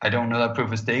 I don't know that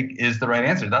proof of stake is the right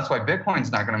answer. That's why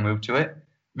Bitcoin's not going to move to it,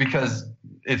 because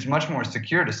it's much more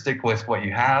secure to stick with what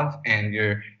you have, and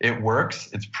it works,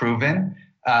 it's proven.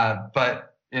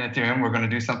 But in Ethereum, we're going to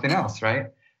do something else,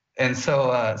 right? And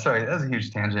so, sorry, that was a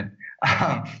huge tangent.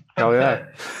 Hell yeah.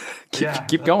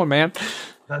 Keep going, man.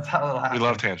 That's how it'll happen. We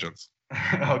love tangents.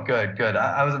 Oh, good.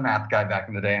 I was a math guy back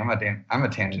in the day. I'm a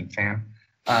tangent fan.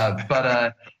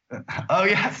 Oh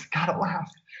yes, gotta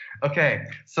laugh. Okay,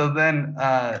 so then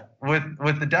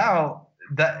with the DAO,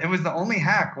 that it was the only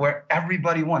hack where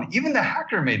everybody won. Even the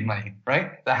hacker made money,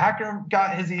 right? The hacker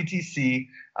got his ETC.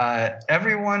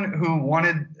 Everyone who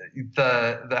wanted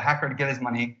the hacker to get his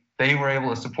money, they were able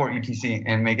to support UTC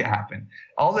and make it happen.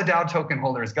 All the DAO token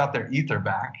holders got their Ether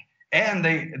back, and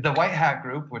the White Hat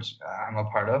group, which I'm a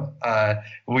part of,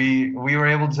 we were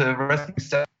able to rescue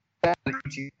 7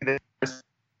 UTC.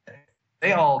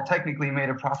 They all technically made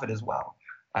a profit as well.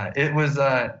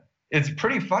 It's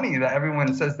pretty funny that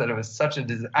everyone says that it was such a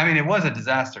disaster. It was a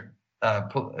disaster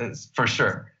for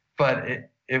sure, but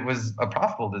it was a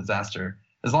profitable disaster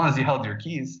as long as you held your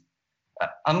keys.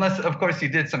 Unless, of course, you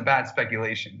did some bad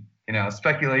speculation.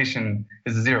 Speculation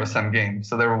is a zero-sum game,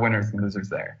 so there were winners and losers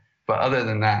there. But other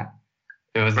than that,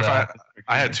 it was. I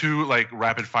had 2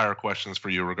 rapid-fire questions for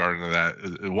you regarding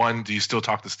that. One, do you still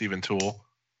talk to Stephen Toole?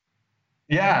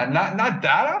 Yeah, not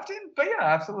that often, but yeah,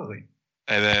 absolutely.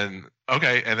 And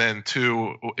then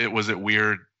 2, was it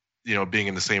weird, being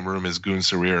in the same room as Goon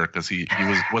Sarir, because he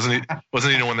wasn't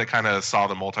he the one that kind of saw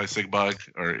the multi-sig bug,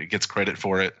 or gets credit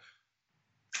for it?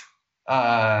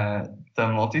 The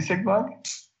multi-sig bug?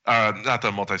 Not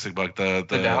the multi-sig bug. The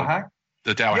DAO hack.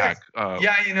 The DAO hack.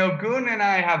 Goon and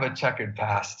I have a checkered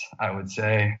past, I would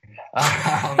say.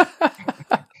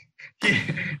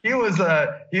 He was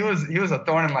a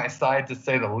thorn in my side, to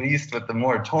say the least, with the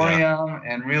moratorium,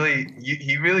 and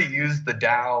he really used the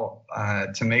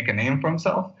DAO to make a name for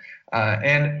himself.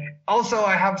 And also,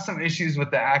 I have some issues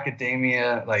with the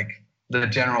academia, like the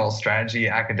general strategy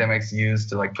academics use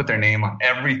to put their name on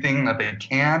everything that they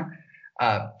can.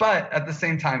 But at the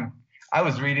same time, I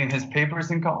was reading his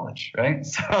papers in college, right?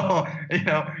 So,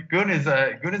 Goon is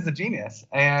a genius,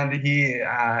 and he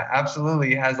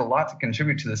absolutely has a lot to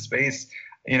contribute to the space.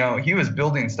 He was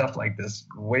building stuff like this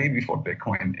way before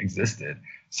Bitcoin existed.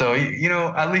 So,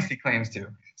 at least he claims to.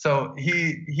 So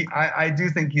I do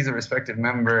think he's a respected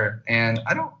member, and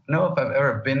I don't know if I've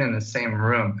ever been in the same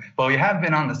room, but we have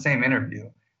been on the same interview.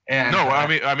 And no,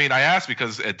 I asked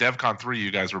because at DevCon 3,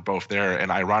 you guys were both there,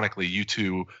 and ironically, you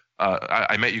two.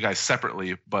 I met you guys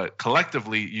separately, but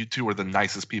collectively, you two were the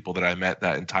nicest people that I met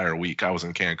that entire week. I was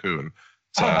in Cancun,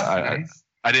 so nice.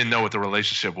 I didn't know what the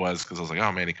relationship was because I was like,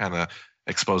 oh man, he kind of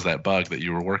exposed that bug that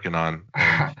you were working on.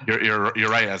 And you're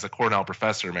right. As a Cornell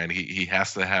professor, man, he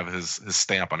has to have his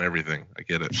stamp on everything. I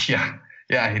get it.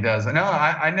 Yeah, he does. No,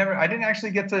 I didn't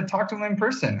actually get to talk to him in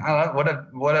person. What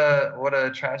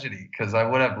a tragedy, because I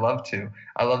would have loved to.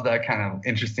 I love that kind of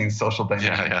interesting social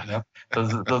dynamic. Yeah. You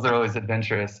know? Those are always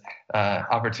adventurous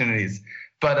opportunities.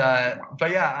 But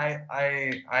yeah,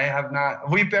 I have not.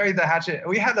 We buried the hatchet.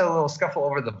 We had a little scuffle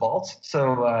over the vault.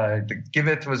 So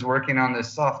Giveth was working on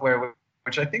this software,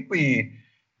 which I think we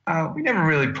never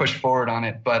really pushed forward on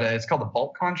it, but it's called the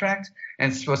vault contract,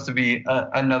 and it's supposed to be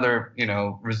another,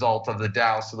 result of the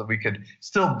DAO, so that we could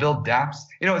still build dApps.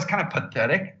 It's kind of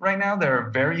pathetic right now. There are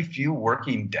very few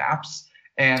working dApps,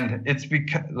 and it's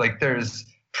because there's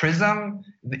Prism,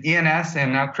 the ENS,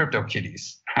 and now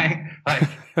CryptoKitties, right?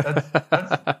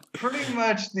 That's pretty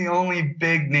much the only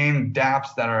big name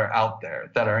dApps that are out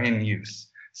there that are in use.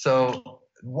 So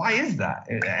why is that?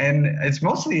 And it's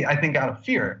mostly, I think, out of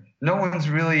fear. No one's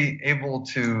really able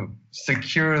to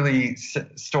securely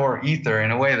store Ether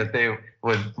in a way that they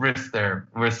would risk their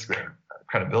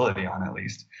credibility on, at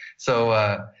least. So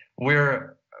I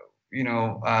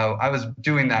was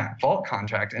doing that vault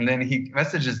contract, and then he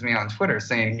messages me on Twitter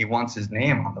saying he wants his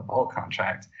name on the vault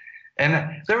contract.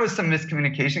 And there was some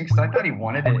miscommunication because I thought he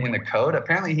wanted it in the code.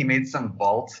 Apparently he made some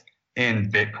vault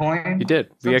in Bitcoin. He did.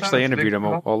 We actually interviewed him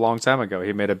a long time ago.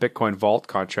 He made a Bitcoin vault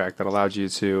contract that allowed you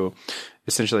to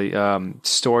essentially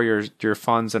store your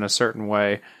funds in a certain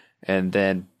way and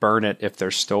then burn it if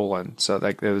they're stolen. So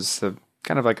it was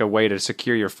kind of like a way to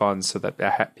secure your funds so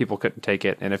that people couldn't take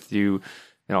it. And if you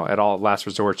at all last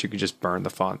resort, you could just burn the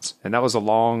funds. And that was a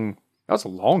long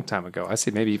time ago. I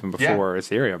say maybe even before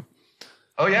Ethereum.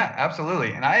 Oh yeah,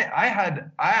 absolutely. And I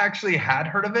actually had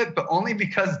heard of it, but only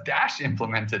because Dash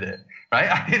implemented it, right?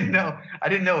 I didn't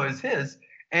know it was his.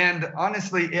 And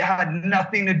honestly, it had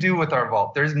nothing to do with our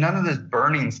vault. There's none of this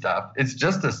burning stuff. It's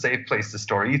just a safe place to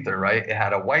store Ether, right? It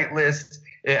had a whitelist.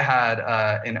 It had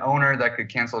an owner that could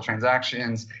cancel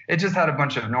transactions. It just had a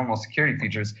bunch of normal security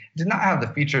features. It did not have the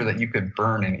feature that you could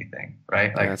burn anything,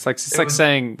 right? It's like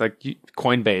saying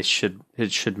Coinbase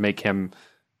should make him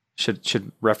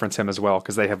should reference him as well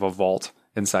because they have a vault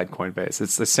inside Coinbase.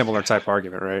 It's a similar type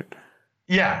argument, right?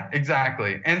 Yeah,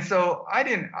 exactly. And so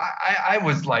I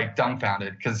was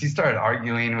dumbfounded because he started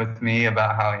arguing with me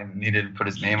about how he needed to put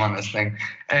his name on this thing.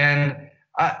 And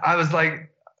I was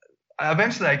like,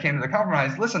 eventually I came to the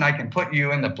compromise. Listen, I can put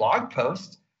you in the blog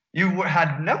post. You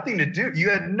had nothing to do. You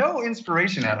had no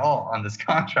inspiration at all on this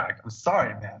contract. I'm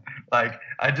sorry, man.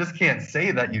 I just can't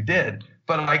say that you did.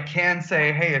 But I can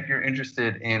say, hey, if you're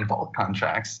interested in vault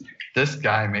contracts, this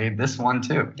guy made this one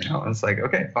too. It's like,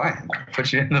 okay, fine, I'll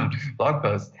put you in the blog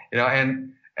post. But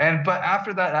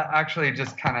after that actually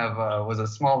just kind of was a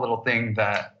small little thing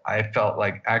that I felt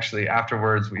like actually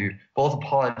afterwards we both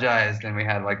apologized and we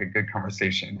had a good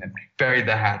conversation and buried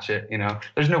the hatchet.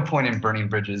 There's no point in burning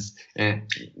bridges.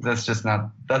 That's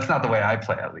not the way I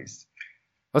play, at least.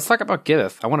 Let's talk about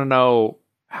Giveth. I want to know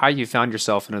how you found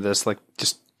yourself into this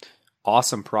just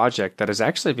awesome project that has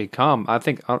actually become, I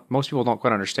think most people don't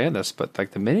quite understand this, but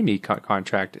the mini-me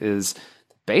contract is the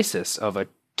basis of a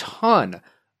ton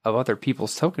of other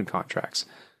people's token contracts.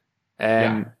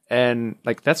 And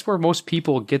that's where most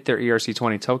people get their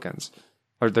ERC20 tokens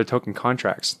or their token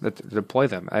contracts that deploy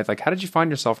them. How did you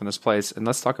find yourself in this place? And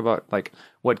let's talk about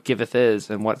what Giveth is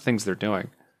and what things they're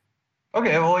doing.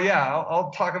 Okay, well, yeah,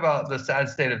 I'll talk about the sad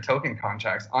state of token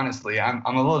contracts. Honestly, I'm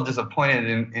a little disappointed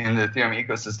in the Ethereum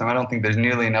ecosystem. I don't think there's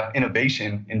nearly enough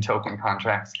innovation in token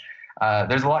contracts.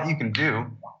 There's a lot you can do,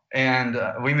 and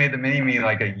we made the mini-me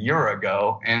a year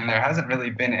ago, and there hasn't really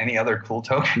been any other cool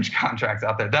token contracts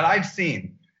out there that I've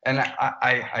seen. And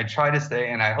I try to stay,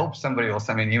 and I hope somebody will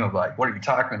send me an email what are you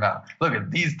talking about? Look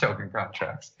at these token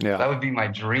contracts. Yeah. That would be my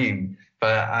dream,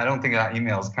 but I don't think that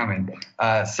email is coming.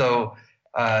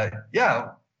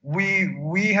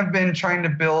 We have been trying to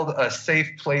build a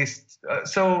safe place.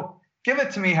 So Give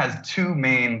It To Me has two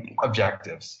main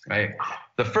objectives, right?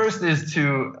 The first is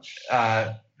to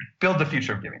build the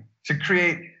future of giving, to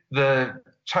create the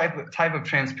type of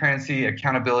transparency,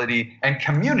 accountability, and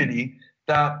community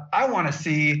that I want to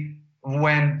see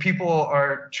when people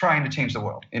are trying to change the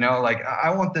world. I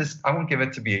want Give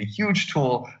It to be a huge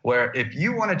tool where if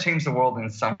you want to change the world in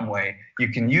some way, you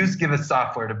can use Give It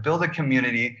software to build a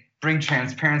community, bring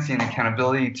transparency and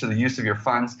accountability to the use of your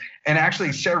funds, and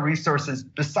actually share resources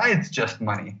besides just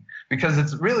money. because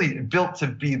it's really built to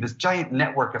be this giant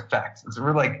network effect. It's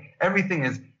really like everything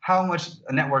is how much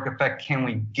a network effect can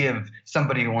we give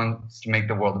somebody who wants to make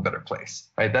the world a better place,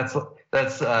 right? That's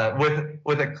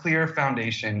with a clear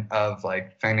foundation of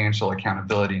like financial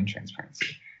accountability and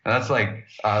transparency. And that's like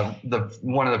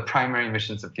one of the primary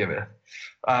missions of Giveth.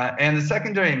 And the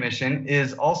secondary mission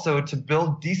is also to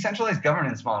build decentralized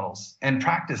governance models and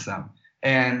practice them.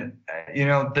 And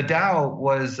the DAO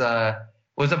was a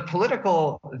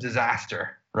political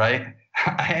disaster, right?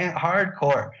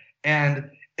 Hardcore. And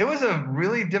it was a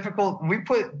really difficult. We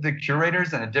put the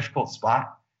curators in a difficult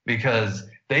spot because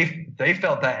they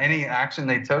felt that any action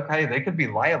they took, hey, they could be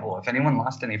liable if anyone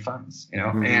lost any funds,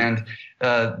 Mm-hmm. And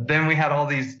then we had all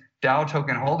these DAO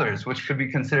token holders, which could be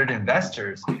considered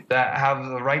investors that have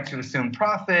the right to assume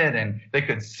profit, and they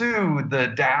could sue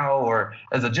the DAO or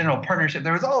as a general partnership.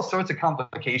 There was all sorts of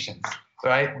complications,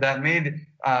 right, that made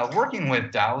working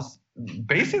with DAOs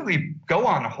basically go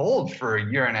on hold for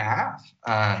a year and a half.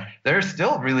 There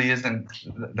still really isn't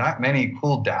that many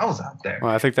cool DAOs out there.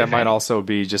 Well, I think that might also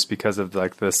be just because of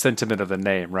like the sentiment of the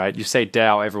name, right? You say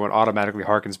DAO, everyone automatically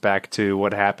harkens back to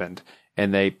what happened,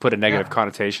 and they put a negative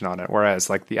connotation on it. Whereas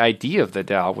like the idea of the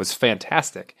DAO was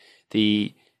fantastic.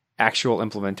 The actual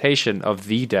implementation of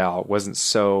the DAO wasn't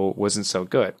so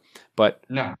good. But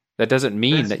that doesn't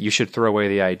mean that you should throw away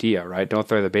the idea, right? Don't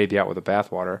throw the baby out with the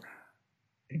bathwater.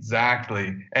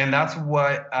 Exactly, and that's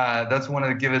what that's one of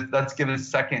the Giveth's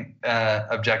second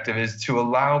objective, is to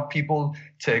allow people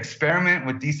to experiment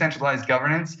with decentralized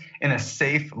governance in a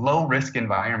safe, low-risk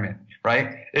environment.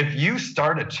 Right? If you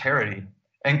start a charity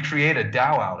and create a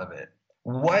DAO out of it,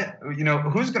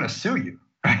 who's going to sue you?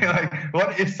 Right? Like,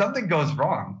 what if something goes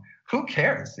wrong? Who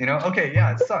cares? Okay,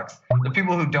 yeah, it sucks. The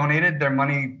people who donated, their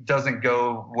money doesn't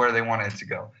go where they want it to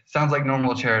go. Sounds like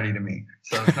normal charity to me.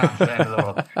 So it's not the end of the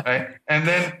world, right? And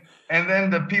then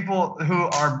the people who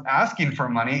are asking for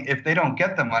money, if they don't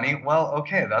get the money, well,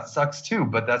 okay, that sucks too,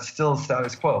 but that's still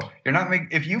status quo.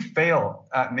 If you fail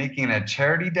at making a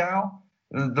charity DAO,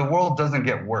 the world doesn't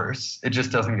get worse. It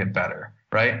just doesn't get better,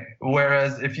 right?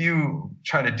 Whereas if you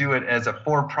try to do it as a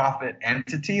for-profit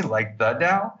entity like the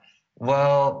DAO,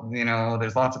 well,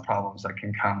 there's lots of problems that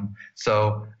can come.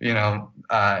 So, we got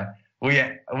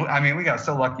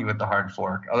so lucky with the hard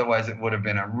fork. Otherwise, it would have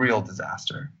been a real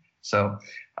disaster. So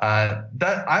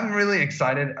that I'm really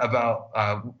excited about.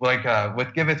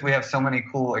 With Giveth, we have so many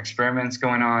cool experiments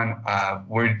going on.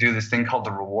 We do this thing called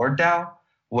the Reward DAO,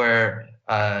 where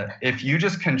if you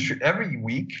just every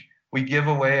week we give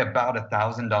away about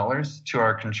 $1,000 to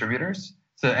our contributors.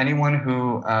 So anyone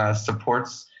who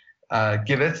supports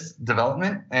Giveth's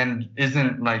development and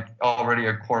isn't like already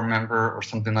a core member or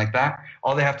something like that,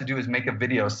 all they have to do is make a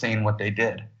video saying what they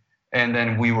did, and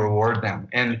then we reward them.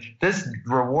 And this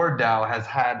Reward DAO has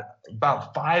had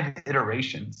about 5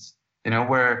 iterations,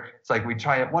 where it's like we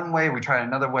try it one way, we try it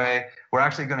another way. We're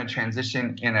actually going to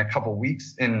transition in a couple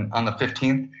weeks on the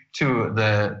 15th to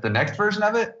the next version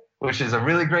of it, which is a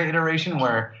really great iteration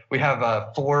where we have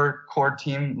 4 core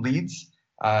team leads,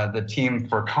 the team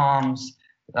for comms.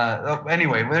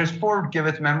 Anyway, there's 4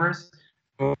 Giveth members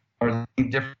who are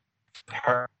different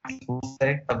parts, we'll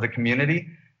say, of the community,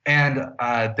 and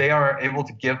they are able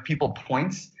to give people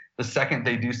points the second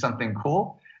they do something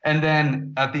cool. And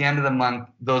then at the end of the month,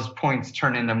 those points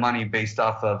turn into money based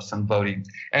off of some voting.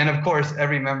 And of course,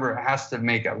 every member has to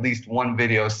make at least one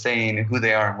video saying who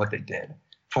they are and what they did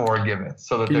for Giveth.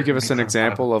 So that can you give us an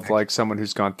example of like someone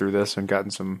who's gone through this and gotten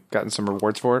some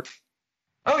rewards for it?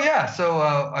 Oh yeah, so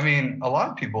a lot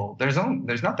of people. There's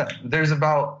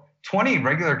about 20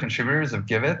 regular contributors of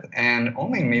Giveth, and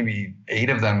only maybe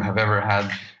 8 of them have ever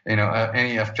had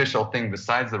any official thing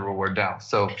besides the Reward DAO.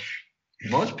 So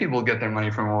most people get their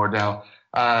money from Reward DAO.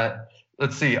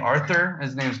 Let's see, Arthur,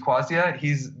 his name's Quasia.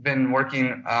 He's been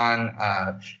working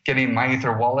on getting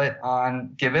MyEther wallet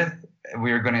on Giveth.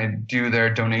 We are going to do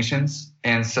their donations,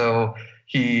 and so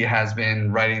he has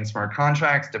been writing smart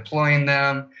contracts, deploying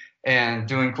them, and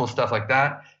doing cool stuff like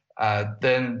that.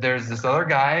 Then there's this other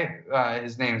guy,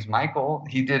 his name's Michael.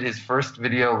 He did his first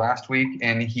video last week,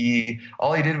 and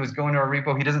all he did was go into our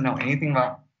repo. He doesn't know anything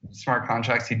about smart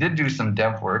contracts. He did do some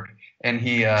dev work, and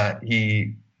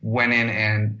he went in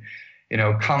and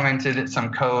commented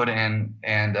some code and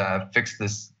fixed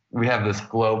this. We have this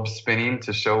globe spinning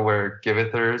to show where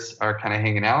Givethers are kind of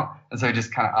hanging out, and so he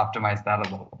just kind of optimized that a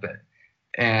little bit.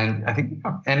 And I think he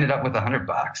ended up with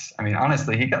 $100. I mean,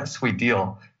 honestly, he got a sweet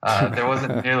deal. There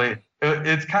wasn't really.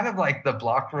 It's kind of like the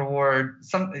block reward.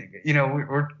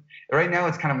 We're right now.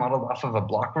 It's kind of modeled off of a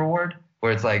block reward,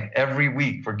 where it's like every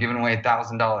week we're giving away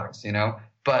 $1,000.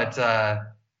 But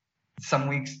some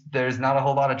weeks there's not a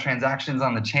whole lot of transactions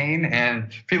on the chain,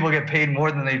 and people get paid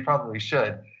more than they probably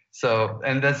should. So,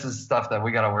 and this is stuff that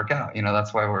we got to work out.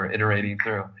 That's why we're iterating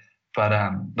through. But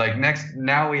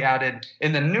now we added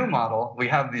in the new model, we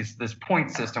have this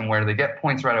point system where they get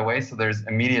points right away. So there's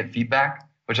immediate feedback,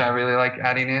 which I really like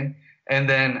adding in. And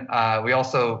then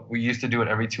we used to do it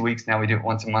every 2 weeks. Now we do it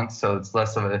once a month. So it's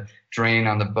less of a drain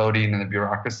on the voting and the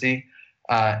bureaucracy.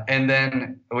 And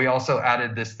then we also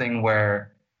added this thing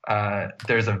where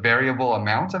there's a variable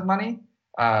amount of money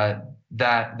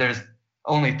that there's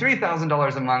only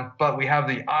 $3,000 a month, but we have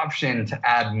the option to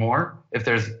add more if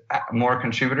there's more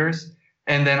contributors.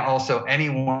 And then also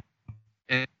anyone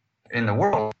in the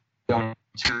world going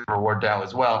to Reward DAO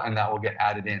as well, and that will get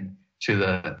added in to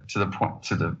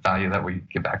the value that we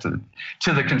give back to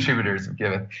the contributors of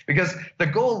Giveth. Because the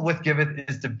goal with Giveth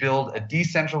is to build a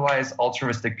decentralized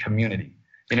altruistic community.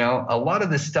 A lot of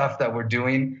the stuff that we're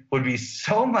doing would be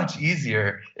so much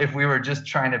easier if we were just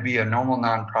trying to be a normal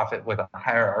nonprofit with a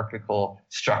hierarchical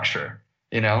structure.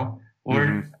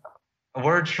 We're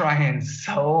trying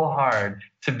so hard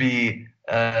to be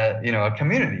a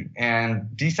community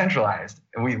and decentralized.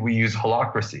 We use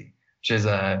holacracy,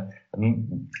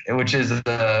 which is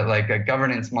like a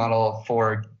governance model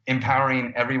for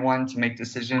empowering everyone to make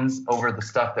decisions over the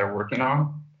stuff they're working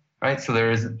on. Right, so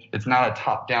it's not a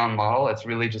top-down model. It's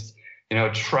really just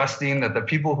trusting that the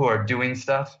people who are doing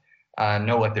stuff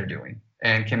know what they're doing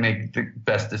and can make the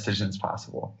best decisions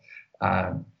possible.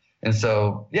 And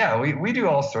so we do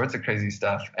all sorts of crazy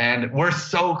stuff, and we're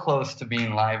so close to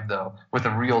being live though with a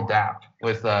real DApp.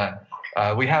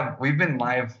 We've been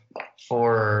live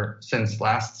since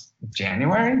last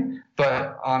January,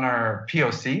 but on our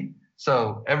POC.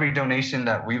 So every donation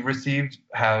that we've received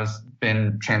has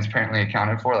been transparently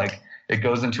accounted for. Like it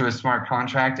goes into a smart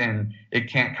contract and it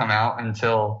can't come out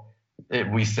until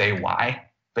we say why,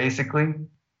 basically.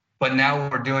 But now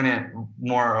we're doing it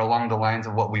more along the lines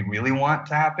of what we really want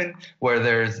to happen, where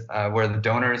where the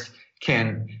donors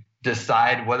can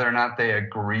decide whether or not they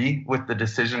agree with the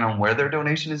decision on where their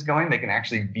donation is going. They can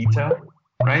actually veto,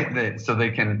 right? So they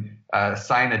can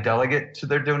sign a delegate to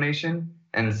their donation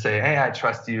and say, hey, I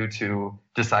trust you to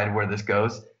decide where this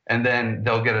goes. And then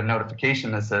they'll get a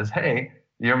notification that says, hey,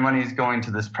 your money's going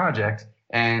to this project.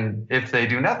 And if they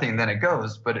do nothing, then it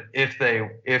goes. But if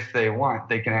they want,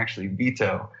 they can actually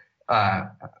veto.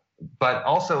 But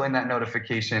also in that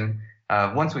notification,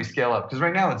 once we scale up, because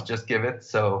right now it's just Giveth,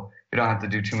 so we don't have to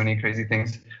do too many crazy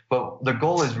things. But the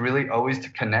goal is really always to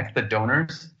connect the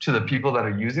donors to the people that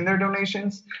are using their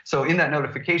donations. So in that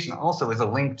notification also is a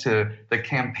link to the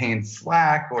campaign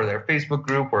Slack or their Facebook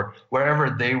group or wherever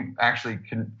they actually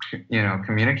can,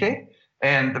 communicate.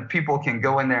 And the people can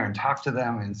go in there and talk to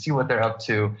them and see what they're up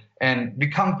to and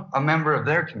become a member of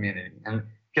their community and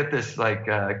get this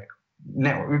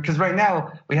network. Because right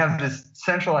now we have this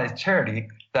centralized charity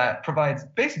that provides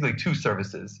basically two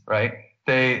services, right?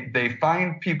 They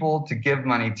find people to give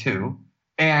money to,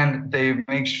 and they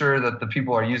make sure that the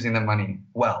people are using the money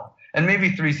well. And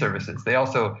maybe three services. They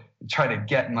also try to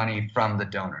get money from the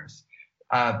donors.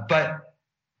 But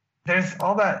there's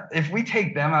all that. If we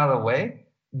take them out of the way,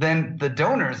 then the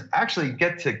donors actually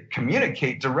get to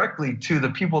communicate directly to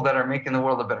the people that are making the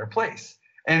world a better place.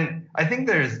 And I think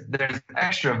there's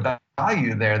extra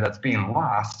value there that's being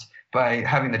lost by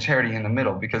having the charity in the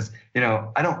middle, because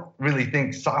I don't really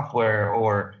think software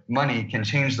or money can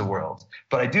change the world,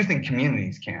 but I do think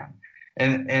communities can,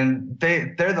 and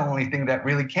they're the only thing that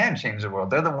really can change the world.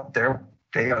 They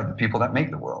are the people that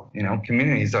make the world.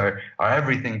 Communities are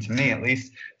everything to me, at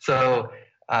least. So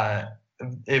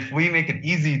if we make it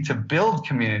easy to build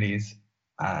communities,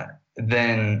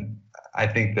 then I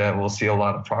think that we'll see a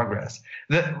lot of progress.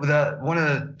 One of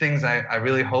the things I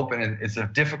really hope, and it's a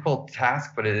difficult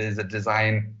task, but it is a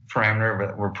design parameter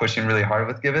that we're pushing really hard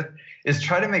with Giveth, is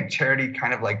try to make charity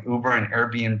kind of like Uber and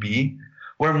Airbnb,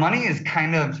 where money is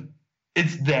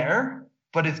it's there,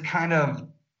 but it's kind of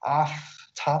off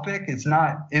topic. It's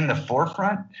not in the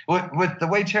forefront. With the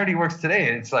way charity works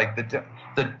today, it's like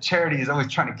the charity is always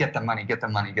trying to get the money.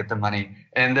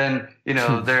 And then,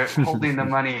 they're holding the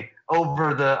money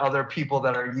over the other people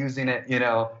that are using it,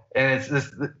 and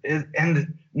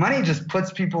and money just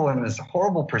puts people in this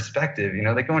horrible perspective.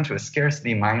 They go into a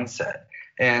scarcity mindset,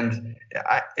 and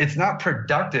it's not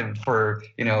productive for,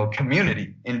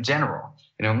 community in general.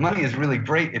 Money is really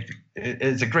great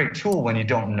it's a great tool when you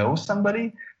don't know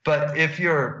somebody, but if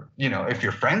you're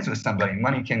friends with somebody,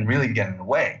 money can really get in the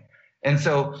way. And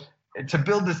so to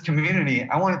build this community,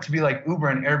 I want it to be like Uber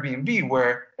and Airbnb,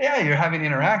 where, you're having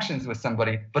interactions with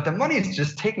somebody, but the money is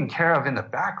just taken care of in the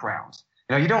background.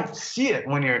 You don't see it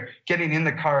when you're getting in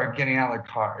the car or getting out of the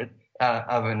car.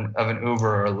 of an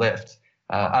Uber or a Lyft.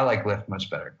 I like Lyft much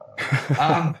better.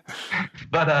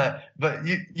 But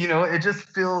you know, it just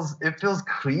feels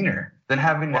cleaner than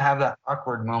having to have that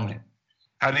awkward moment.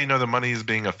 How do you know the money is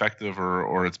being effective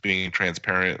or it's being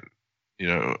transparent? You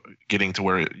know, getting to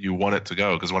where you want it to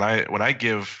go. Because when I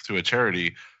give to a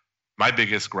charity, my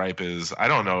biggest gripe is I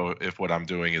don't know if what I'm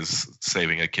doing is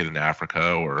saving a kid in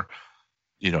Africa or,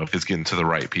 you know, if it's getting to the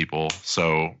right people.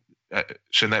 So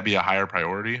shouldn't that be a higher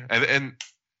priority? And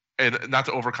not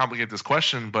to overcomplicate this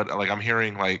question, but like I'm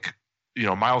hearing like, you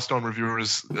know, milestone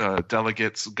reviewers,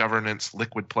 delegates, governance,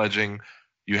 liquid pledging.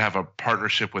 You have a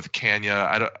partnership with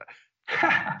Kenya.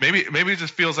 Maybe it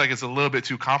just feels like it's a little bit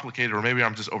too complicated, or maybe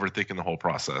I'm just overthinking the whole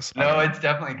process. No, it's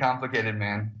definitely complicated,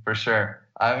 man, for sure.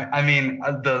 I mean,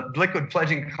 the liquid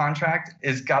pledging contract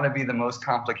is got to be the most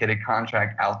complicated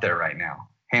contract out there right now,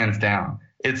 hands down.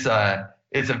 It's basically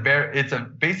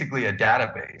a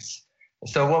database.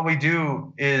 So what we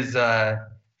do is,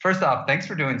 first off, thanks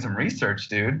for doing some research,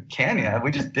 dude. Kenya,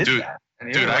 we just did that.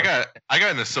 Dude, I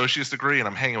got an associate's degree and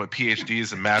I'm hanging with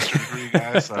PhDs and master's degree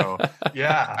guys. So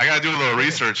yeah, I got to do a little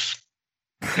research.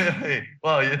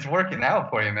 Well, it's working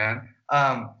out for you, man.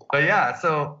 But yeah,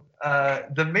 so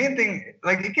the main thing,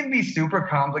 like, it can be super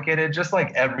complicated, just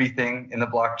like everything in the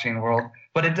blockchain world,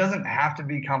 but it doesn't have to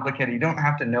be complicated. You don't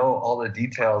have to know all the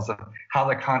details of how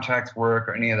the contracts work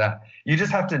or any of that. You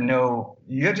just have to know,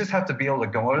 you just have to be able to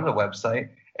go to the website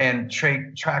and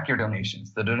track your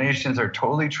donations. The donations are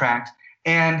totally tracked.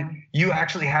 And you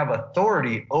actually have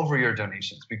authority over your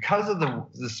donations because of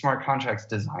the smart contracts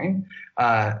design.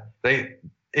 It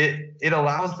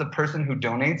allows the person who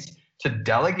donates to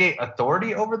delegate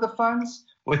authority over the funds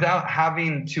without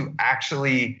having to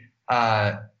actually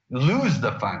lose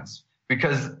the funds.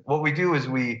 Because what we do is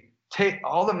we take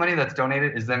all the money that's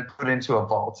donated is then put into a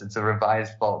vault. It's a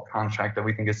revised vault contract that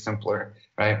we think is simpler,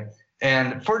 right?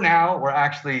 And for now, we're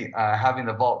actually having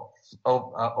the vault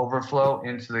overflow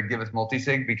into the Give Us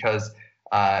Multisig because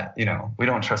you know, we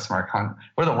don't trust smart contracts.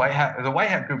 We're the white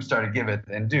hat group started Give It,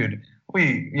 and dude,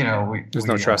 there's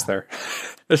no trust there.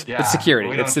 It's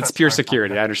security. It's pure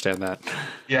security. I understand that.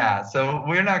 Yeah, so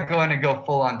we're not going to go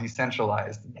full on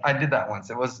decentralized. I did that once.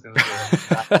 It was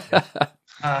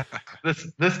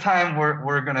this time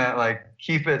we're gonna like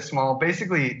keep it small.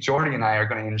 Basically, Jordy and I are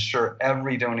going to ensure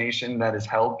every donation that is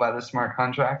held by the smart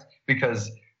contract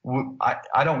because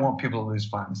I don't want people to lose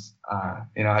funds.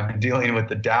 You know, I've been dealing with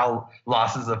the DAO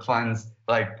losses of funds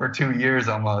like for 2 years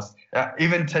almost.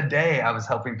 Even today, I was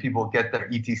helping people get their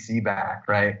ETC back,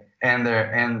 right?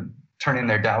 And turning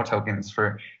their DAO tokens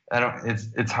for.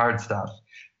 It's hard stuff.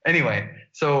 Anyway,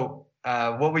 so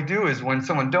what we do is when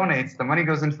someone donates, the money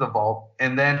goes into the vault,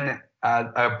 and then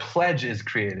a pledge is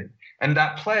created. And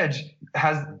that pledge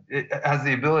has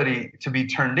the ability to be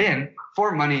turned in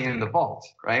for money in the vault,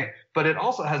 right? But it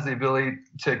also has the ability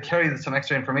to carry some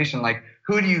extra information, like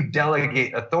who do you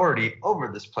delegate authority over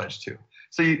this pledge to?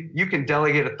 So you can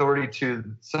delegate authority to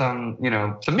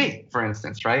to me, for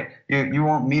instance, right? You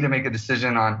want me to make a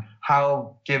decision on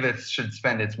how Giveth should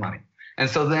spend its money. And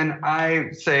so then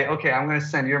I say, okay, I'm going to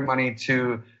send your money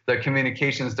to the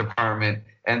communications department,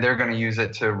 and they're going to use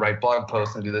it to write blog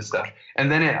posts and do this stuff. And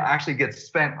then it actually gets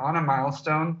spent on a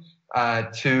milestone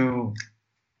to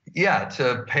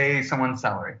pay someone's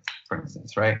salary, for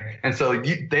instance, right? And so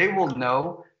they will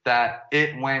know that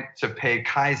it went to pay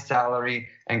Kai's salary,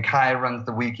 and Kai runs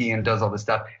the wiki and does all this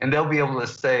stuff. And they'll be able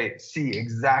to see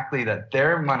exactly that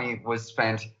their money was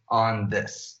spent on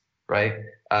this, right?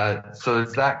 So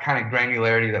it's that kind of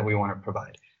granularity that we want to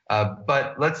provide.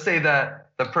 But let's say that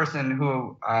the person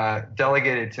who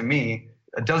delegated to me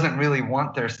doesn't really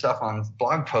want their stuff on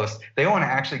blog posts. They want to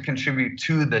actually contribute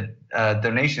to the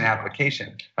donation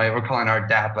application, right? We're calling our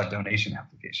DAP a donation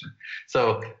application.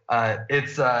 So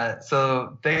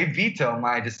so they veto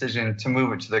my decision to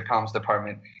move it to the comms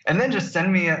department, and then just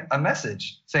send me a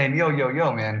message saying,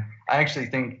 yo, man, I actually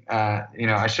think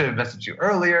I should have messaged you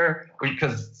earlier,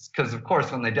 because of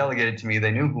course when they delegated to me,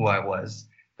 they knew who I was.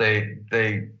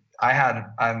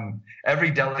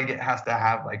 Every delegate has to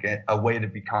have like a way to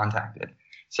be contacted.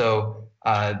 So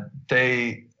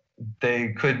they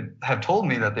could have told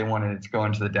me that they wanted it to go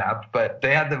into the DAP, but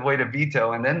they had the way to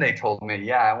veto, and then they told me,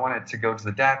 yeah, I want it to go to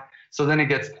the DAP. So then it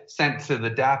gets sent to the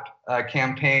DAP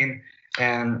campaign,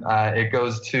 and it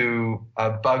goes to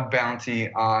a bug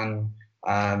bounty on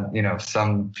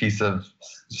some piece of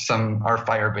our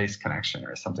Firebase connection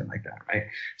or something like that, right?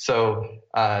 So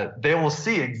they will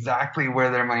see exactly where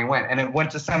their money went, and it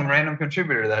went to some random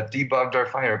contributor that debugged our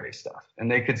Firebase stuff, and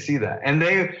they could see that, and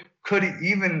they could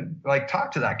even like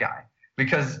talk to that guy,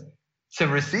 because to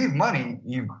receive money,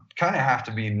 you kind of have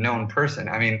to be a known person.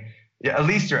 I mean, at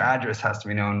least your address has to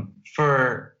be known.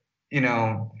 For,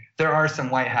 there are some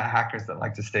white hat hackers that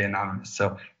like to stay anonymous.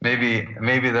 So maybe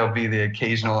there'll be the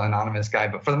occasional anonymous guy,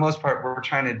 but for the most part, we're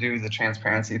trying to do the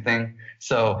transparency thing.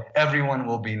 So everyone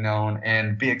will be known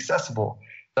and be accessible.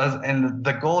 And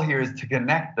the goal here is to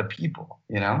connect the people,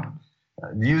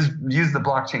 use the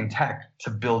blockchain tech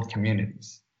to build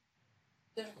communities.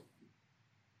 Yeah.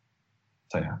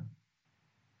 So yeah.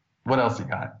 What else you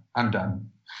got? I'm done.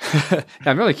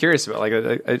 I'm really curious about, like,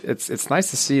 it's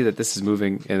nice to see that this is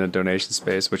moving in a donation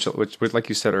space, which like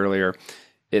you said earlier,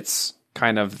 it's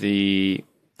kind of the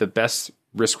best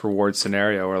risk reward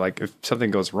scenario, where, like, if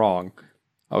something goes wrong,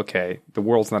 okay, the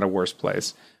world's not a worse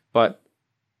place. But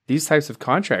these types of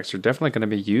contracts are definitely going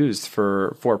to be used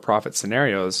for profit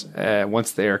scenarios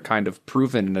once they are kind of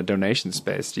proven in a donation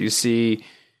space. Do you see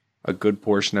a good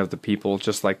portion of the people,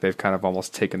 just like they've kind of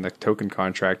almost taken the token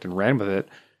contract and ran with it,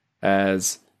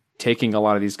 as taking a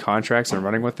lot of these contracts and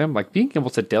running with them, like being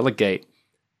able to delegate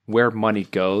where money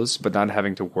goes, but not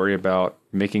having to worry about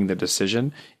making the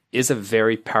decision, is a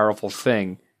very powerful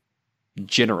thing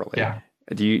generally. Yeah.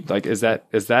 Do you is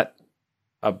that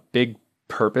a big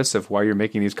purpose of why you're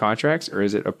making these contracts, or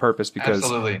is it a purpose because...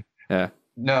 Absolutely. Yeah.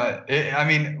 No,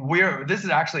 this is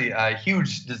actually a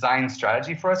huge design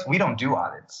strategy for us. We don't do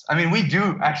audits. I mean, we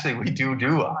do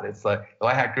audits. Like the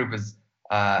White Hat Group is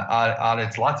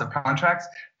audits lots of contracts,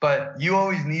 but you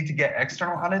always need to get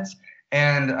external audits,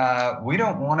 and we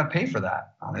don't want to pay for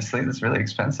that. Honestly, it's really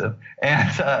expensive, and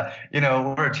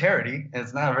we're a charity, and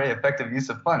it's not a very effective use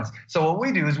of funds. So what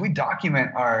we do is we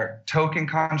document our token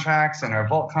contracts and our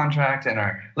vault contract and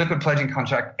our liquid pledging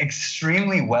contract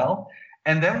extremely well.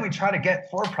 And then we try to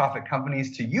get for-profit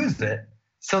companies to use it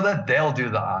so that they'll do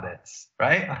the audits,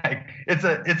 right? Like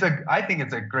I think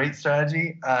it's a great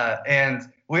strategy. And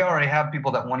we already have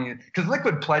people that want to use, because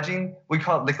liquid pledging, we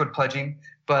call it liquid pledging,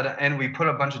 and we put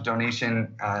a bunch of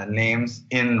donation names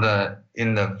in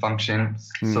the function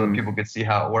so that people could see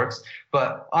how it works.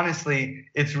 But honestly,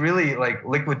 it's really like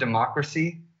liquid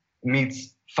democracy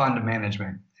meets fund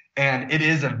management. And it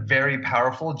is a very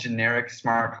powerful generic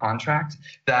smart contract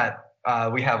that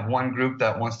we have one group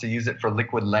that wants to use it for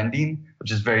liquid lending,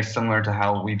 which is very similar to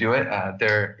how we do it.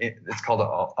 It's called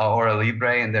Ahorro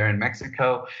Libre, and they're in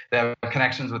Mexico. They have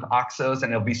connections with Oxos,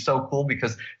 and it'll be so cool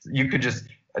because you could just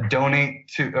donate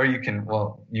to, or you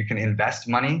can invest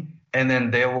money, and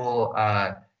then they will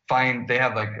they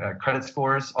have like credit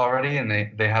scores already, and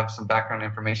they have some background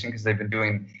information because they've been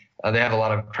doing, they have a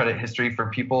lot of credit history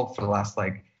for people for the last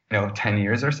 10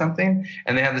 years or something,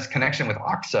 and they have this connection with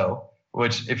Oxo,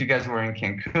 which if you guys were in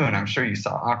Cancun, I'm sure you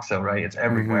saw Oxo, right? It's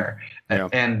everywhere. Mm-hmm.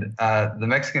 Yeah. And the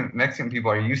Mexican people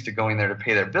are used to going there to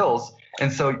pay their bills.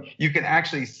 And so you can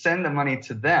actually send the money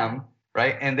to them,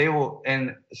 right? And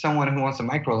and someone who wants a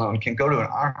microloan can go to an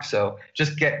Oxo,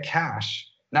 just get cash,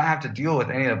 not have to deal with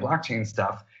any of the blockchain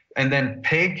stuff, and then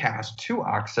pay cash to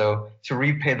Oxo to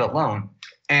repay the loan.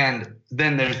 And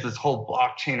then there's this whole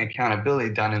blockchain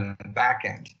accountability done in the back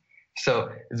end.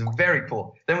 So it's very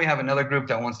cool. Then we have another group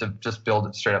that wants to just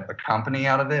build straight up a company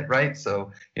out of it, right?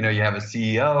 So, you have a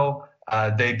CEO,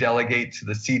 they delegate to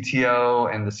the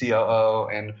CTO and the COO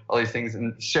and all these things.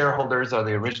 And shareholders are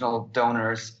the original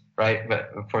donors, right? But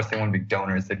of course they wouldn't be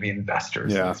donors, they'd be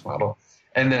investors in this model.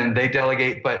 And then they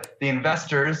delegate, but the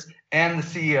investors and the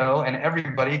CEO and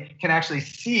everybody can actually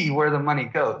see where the money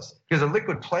goes. Because a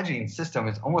liquid pledging system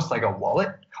is almost like a wallet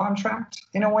contract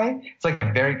in a way. It's like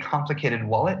a very complicated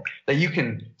wallet that you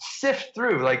can sift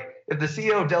through. Like if the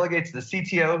CEO delegates to the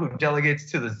CTO, who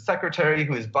delegates to the secretary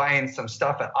who is buying some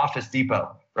stuff at Office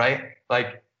Depot, right?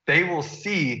 Like they will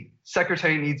see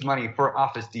secretary needs money for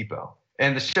Office Depot.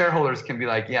 And the shareholders can be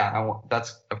like, yeah,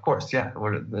 that's, of course, yeah.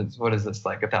 What is this,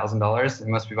 like $1,000? It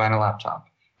must be buying a laptop.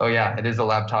 Oh yeah, it is a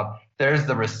laptop. There's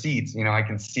the receipts, I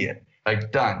can see it,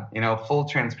 like done, full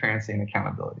transparency and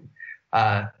accountability.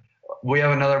 We have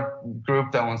another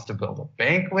group that wants to build a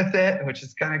bank with it, which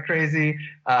is kind of crazy.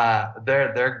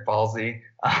 They're ballsy.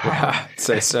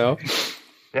 Say so.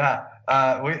 Yeah.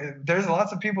 There's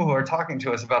lots of people who are talking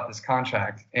to us about this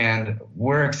contract, and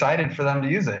we're excited for them to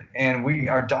use it. And we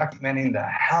are documenting the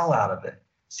hell out of it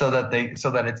so that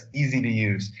it's easy to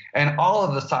use. And all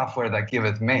of the software that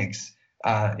Giveth makes,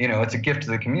 it's a gift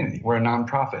to the community. We're a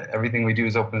nonprofit. Everything we do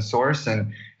is open source,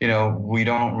 and we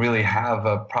don't really have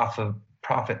a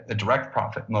direct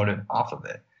profit motive off of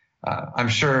it. I'm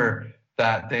sure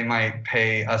that they might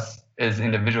pay us as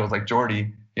individuals, like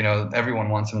Jordy. Everyone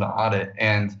wants him to audit,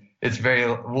 and it's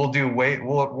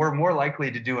we're more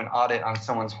likely to do an audit on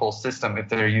someone's whole system if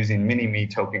they're using Mini-Me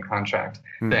token contract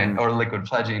or liquid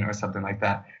pledging or something like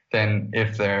that, than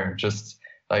if they're just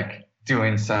like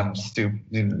doing some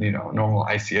normal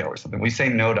ICO or something. We say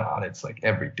no to audits like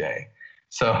every day.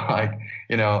 So like,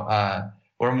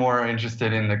 we're more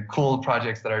interested in the cool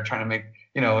projects that are trying to make,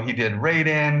 he did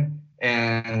Raiden,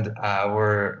 and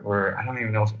we're I don't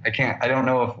even know I don't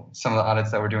know if some of the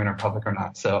audits that we're doing are public or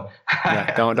not. So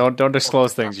yeah, don't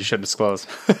disclose things you shouldn't disclose.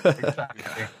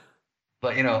 Exactly.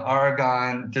 But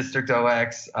Aragon, District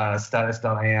OX,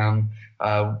 Status.im,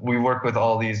 we work with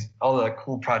all the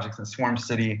cool projects in Swarm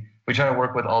City. We try to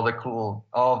work with all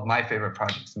of my favorite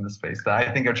projects in the space that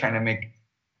I think are trying to make,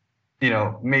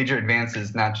 major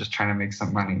advances, not just trying to make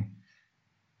some money.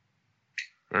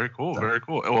 Very cool. Very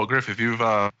cool. Well, Griff, if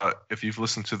you've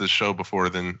listened to this show before,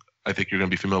 then I think you're going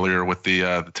to be familiar with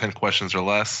the 10 questions or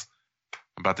less.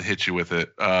 I'm about to hit you with it.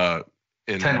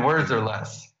 10 words or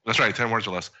less. That's right. 10 words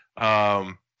or less.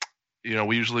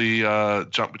 We usually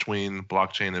jump between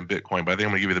blockchain and Bitcoin, but I think I'm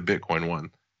going to give you the Bitcoin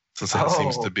one since it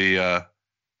seems to be a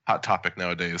hot topic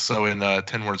nowadays. So in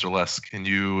 10 words or less, can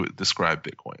you describe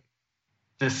Bitcoin?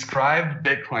 Describe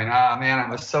Bitcoin. Ah, man, I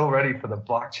was so ready for the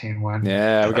blockchain one.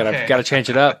 Yeah, we gotta change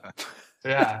it up.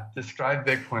 Yeah, describe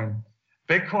Bitcoin.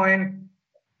 Bitcoin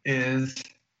is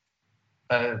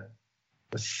a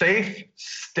safe,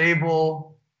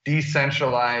 stable,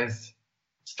 decentralized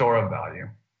store of value.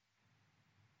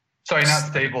 Sorry, not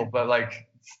stable, but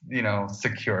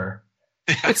secure.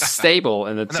 It's stable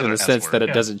in the sense that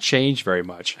it doesn't change very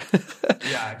much.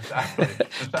 Yeah, exactly.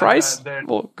 Price,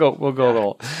 we'll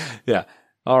go. Yeah.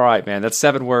 All right, man. That's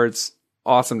 7 words.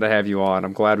 Awesome to have you on.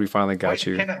 I'm glad we finally got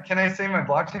you. Can I say my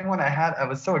blockchain one? I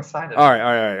was so excited. All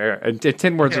right. And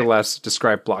 10 words or less,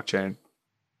 describe blockchain.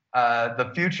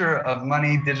 The future of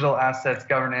money, digital assets,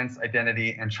 governance,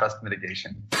 identity, and trust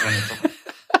mitigation.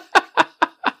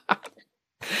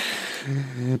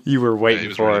 You were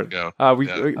waiting for it.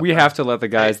 We have to let the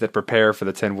guys that prepare for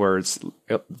the 10 words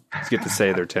get to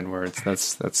say their 10 words.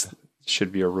 That's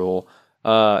should be a rule.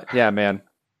 Yeah, man.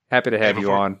 Happy to have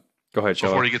you on. Go ahead, Joe.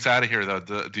 Before he gets out of here, though,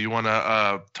 do you want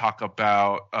to talk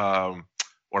about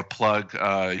or plug?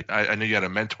 I know you had a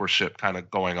mentorship kind of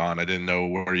going on. I didn't know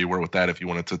where you were with that. If you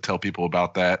wanted to tell people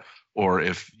about that, or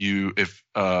if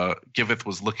Giveth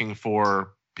was looking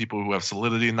for people who have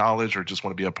Solidity knowledge or just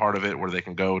want to be a part of it, where they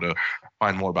can go to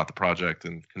find more about the project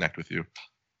and connect with you.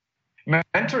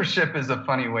 Mentorship is a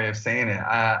funny way of saying it.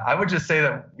 I would just say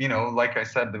that, like I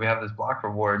said, that we have this block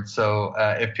reward. So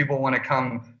if people want to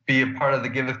come be a part of the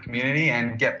Giveth community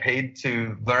and get paid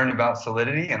to learn about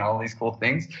Solidity and all these cool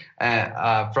things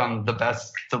from the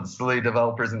best Solidity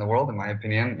developers in the world, in my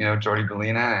opinion, Jordi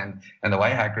Galina and the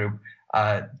White Hat Group,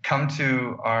 come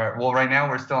to right now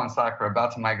we're still on Slack. We're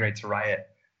about to migrate to Riot,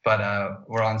 but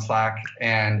we're on Slack,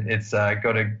 and it's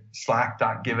go to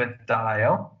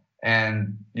slack.giveth.io.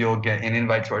 and you'll get an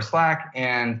invite to our Slack,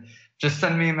 and just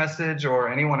send me a message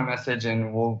or anyone a message,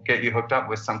 and we'll get you hooked up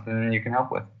with something you can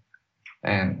help with.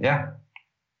 And yeah.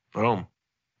 Boom.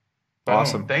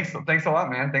 Awesome. Thanks a lot,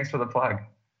 man. Thanks for the plug.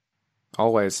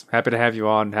 Always. Happy to have you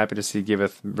on. Happy to see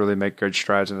Giveth really make good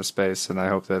strides in the space, and I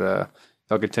hope that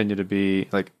they'll continue to be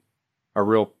a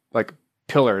real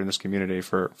pillar in this community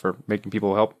for making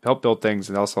people help build things,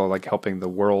 and also helping the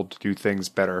world do things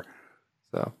better.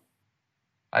 So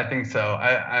I think so.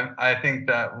 I think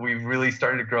that we've really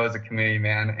started to grow as a community,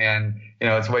 man. And,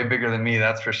 it's way bigger than me,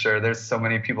 that's for sure. There's so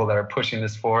many people that are pushing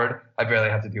this forward. I barely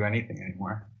have to do anything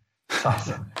anymore. It's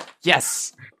awesome.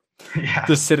 Yes. Yeah.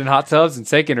 Just sit in hot tubs and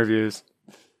take interviews.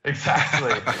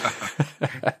 Exactly.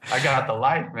 I got the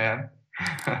life, man.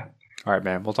 All right,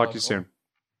 man. We'll talk to you soon.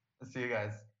 See you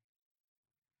guys.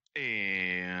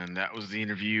 And that was the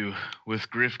interview with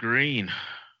Griff Green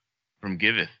from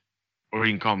Giveth. Or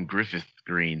you can call him Griffith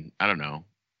Green. I don't know.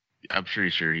 I'm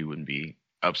pretty sure he wouldn't be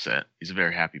upset. He's a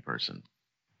very happy person.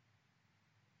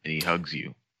 And he hugs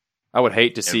you. I would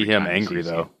hate to see him angry,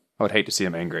 though. I would hate to see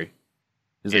him angry.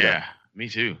 Me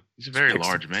too. He's a very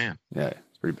large man. Yeah,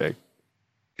 it's pretty big.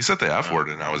 He said the F word,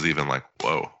 and I was even like,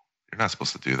 whoa, you're not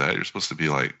supposed to do that. You're supposed to be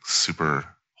super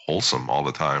wholesome all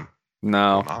the time.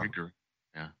 No.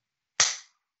 Yeah.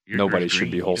 Nobody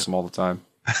should be wholesome all the time.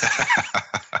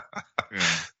 Yeah.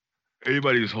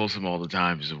 Anybody who's wholesome all the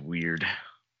time is weird.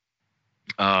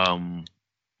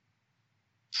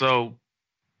 So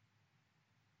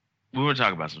we want to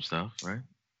talk about some stuff, right?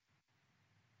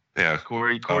 Yeah.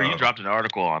 Corey, you dropped an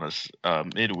article on us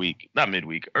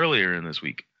earlier in this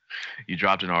week. You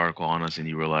dropped an article on us, and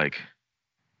you were like,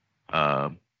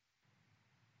 what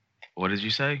did you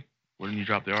say? When did you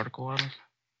drop the article on us?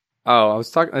 Oh, I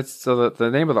was talking. So the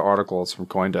name of the article is from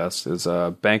CoinDesk. Is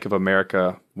Bank of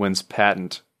America wins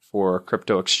patent for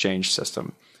crypto exchange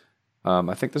system.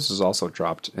 I think this was also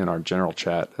dropped in our general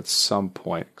chat at some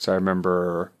point, because I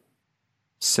remember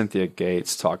Cynthia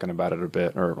Gates talking about it a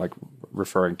bit, or like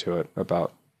referring to it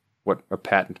about what a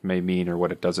patent may mean or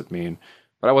what it doesn't mean.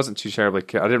 But I wasn't too terribly.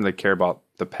 I didn't really care about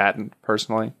the patent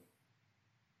personally.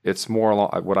 It's more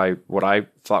along what I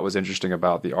thought was interesting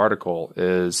about the article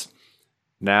is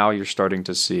now you're starting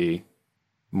to see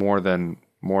more than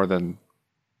in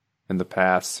the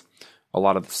past a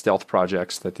lot of the stealth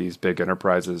projects that these big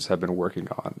enterprises have been working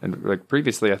on. And like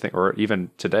previously, I think, or even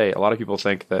today, a lot of people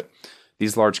think that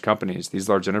these large companies, these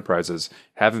large enterprises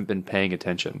haven't been paying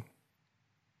attention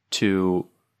to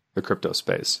the crypto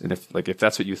space. And if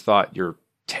that's what you thought, you're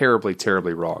terribly,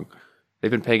 terribly wrong. They've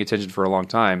been paying attention for a long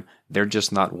time. They're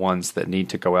just not ones that need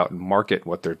to go out and market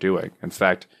what they're doing. In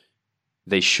fact,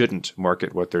 they shouldn't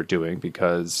market what they're doing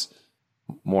because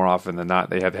more often than not,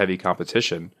 they have heavy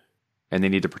competition and they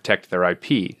need to protect their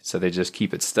IP. So they just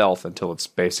keep it stealth until it's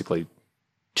basically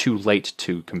too late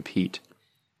to compete.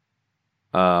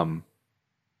 And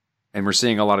we're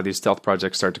seeing a lot of these stealth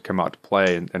projects start to come out to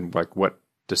play and like what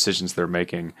decisions they're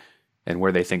making and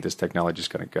where they think this technology is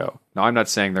going to go. Now, I'm not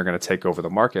saying they're going to take over the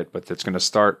market, but it's going to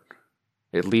start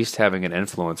at least having an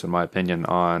influence, in my opinion,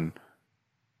 on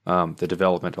the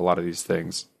development of a lot of these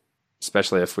things,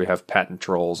 especially if we have patent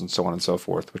trolls and so on and so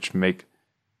forth, which make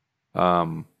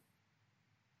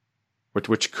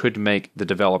which could make the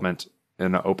development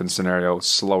in an open scenario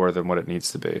slower than what it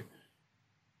needs to be.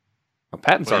 Well,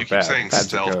 patents aren't bad. You keep saying patents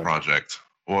stealth project.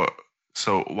 Well,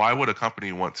 so why would a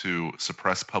company want to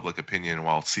suppress public opinion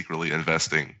while secretly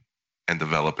investing and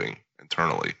developing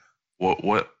internally?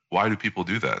 Why do people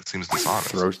do that? It seems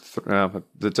dishonest.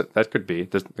 That could be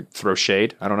throw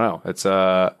shade. I don't know. It's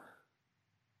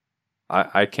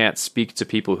I can't speak to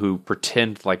people who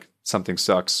pretend like something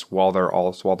sucks while they're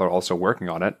also working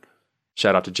on it.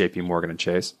 Shout out to J.P. Morgan and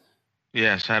Chase.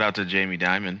 Yeah, shout out to Jamie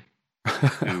Dimon.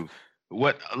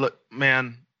 Look,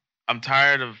 man, I'm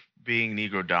tired of being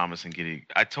Negrodamus and getting.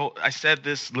 I said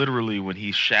this literally when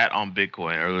he shat on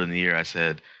Bitcoin earlier in the year. I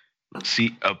said,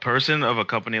 see, a person of a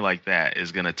company like that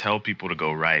is going to tell people to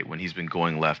go right when he's been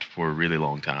going left for a really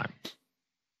long time.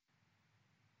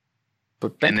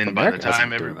 But Bank of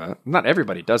America not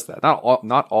everybody does that.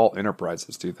 Not all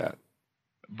enterprises do that.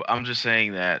 But I'm just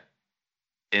saying that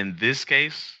in this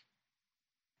case,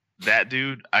 that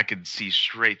dude, I could see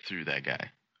straight through that guy.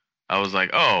 I was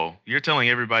like, oh, you're telling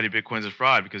everybody Bitcoin's a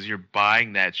fraud because you're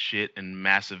buying that shit in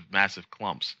massive, massive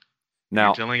clumps. Now,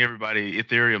 you're telling everybody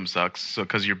Ethereum sucks so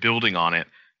because you're building on it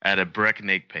at a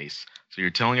breakneck pace. So you're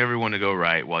telling everyone to go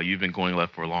right while you've been going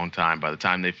left for a long time. By the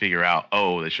time they figure out,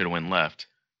 oh, they should have went left,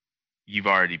 you've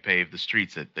already paved the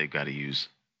streets that they've got to use.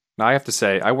 Now, I have to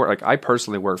say, I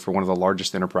personally work for one of the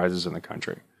largest enterprises in the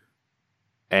country.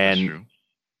 And that's true.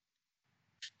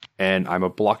 And I'm a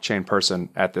blockchain person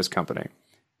at this company.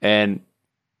 And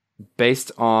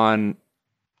based on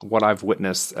what I've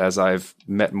witnessed as I've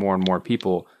met more and more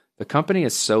people, the company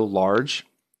is so large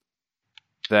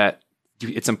that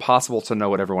it's impossible to know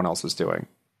what everyone else is doing,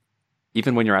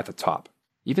 even when you're at the top.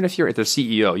 Even if you're at the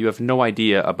CEO, you have no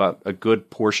idea about a good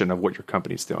portion of what your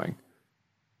company's doing.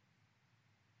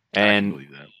 And I can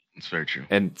believe that. It's very true.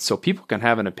 And so people can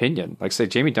have an opinion. Like, say,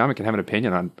 Jamie Dimon can have an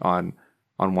opinion on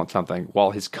something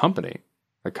while his company,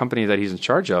 the company that he's in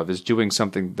charge of, is doing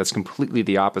something that's completely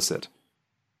the opposite.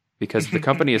 Because the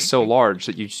company is so large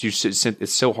that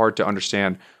it's so hard to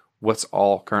understand what's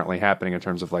all currently happening in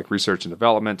terms of like research and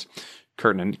development,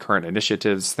 current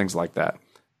initiatives, things like that.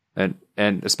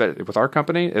 And especially with our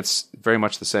company, it's very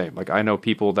much the same. Like, I know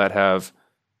people that have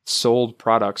sold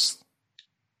products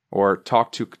or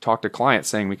talk to clients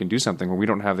saying we can do something when we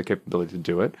don't have the capability to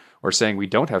do it, or saying we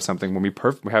don't have something when we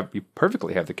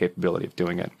perfectly have the capability of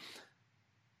doing it.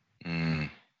 Mm.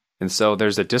 And so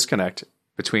there's a disconnect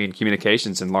between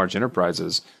communications in large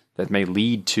enterprises that may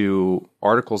lead to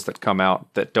articles that come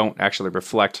out that don't actually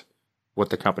reflect what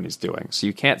the company's doing. So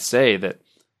you can't say that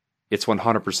it's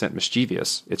 100%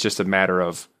 mischievous. It's just a matter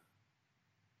of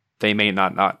they may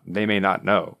not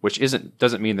know, which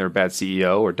doesn't mean they're a bad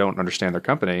CEO or don't understand their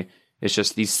company. It's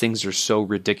just these things are so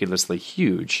ridiculously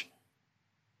huge.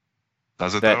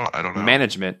 Does it that though? I don't know.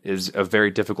 Management is a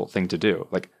very difficult thing to do.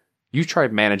 Like, you try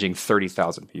managing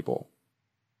 30,000 people.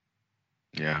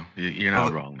 Yeah, you're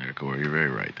not wrong there, Corey. You're very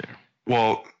right there.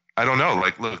 Well, I don't know.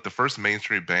 Like, look, the first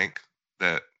mainstream bank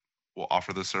that will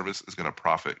offer this service is going to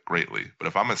profit greatly. But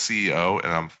if I'm a CEO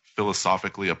and I'm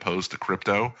philosophically opposed to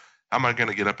crypto, how am I going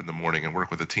to get up in the morning and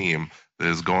work with a team that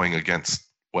is going against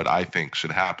what I think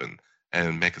should happen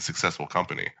and make a successful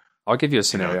company? I'll give you a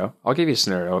scenario. You know? I'll give you a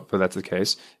scenario, if that's the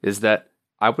case, is that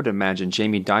I would imagine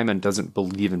Jamie Dimon doesn't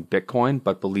believe in Bitcoin,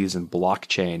 but believes in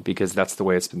blockchain because that's the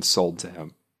way it's been sold to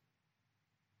him.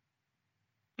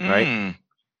 Right?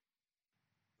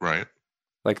 Right.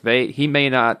 Like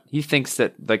he thinks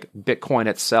that like Bitcoin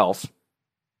itself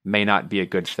may not be a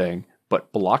good thing,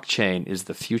 but blockchain is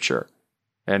the future.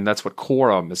 And that's what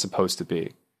Quorum is supposed to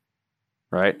be,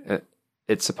 right?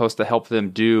 It's supposed to help them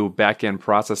do back-end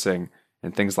processing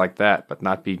and things like that, but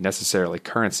not be necessarily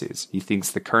currencies. He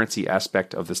thinks the currency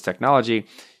aspect of this technology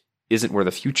isn't where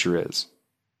the future is.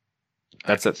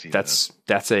 That's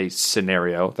a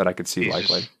scenario that I could see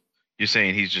likely. You're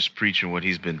saying he's just preaching what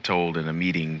he's been told in a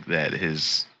meeting that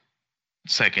his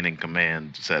second in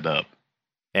command set up.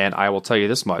 And I will tell you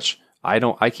this much.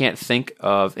 I can't think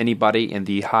of anybody in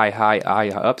the high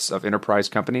ups of enterprise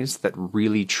companies that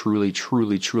really,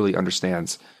 truly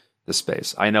understands the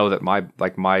space. I know that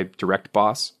my direct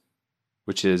boss,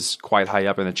 which is quite high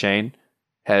up in the chain,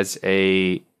 has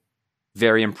a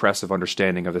very impressive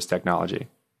understanding of this technology.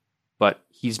 But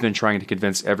he's been trying to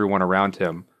convince everyone around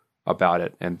him about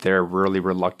it, and they're really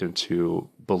reluctant to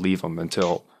believe him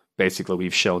until basically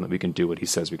we've shown that we can do what he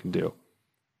says we can do.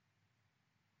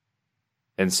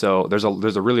 And so there's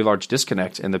a really large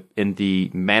disconnect in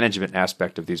the management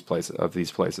aspect of these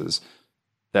places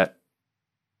that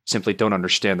simply don't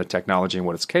understand the technology and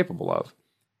what it's capable of.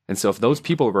 And so if those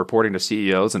people are reporting to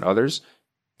CEOs and others,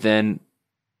 then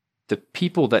the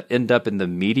people that end up in the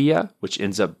media, which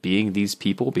ends up being these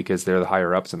people because they're the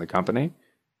higher ups in the company,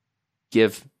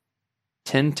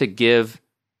 tend to give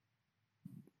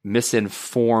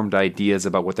misinformed ideas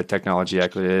about what the technology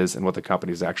actually is and what the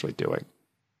company is actually doing.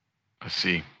 I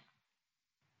see.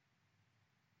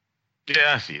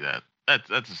 Yeah, I see that.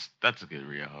 That's a good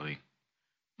reality.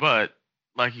 But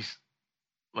like you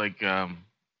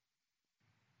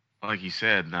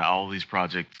said, now all these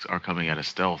projects are coming out of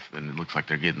stealth, and it looks like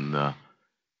they're getting the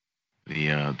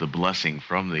blessing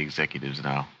from the executives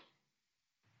now.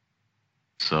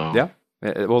 So yeah,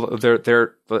 well,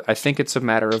 they're. I think it's a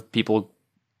matter of people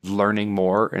learning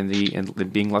more and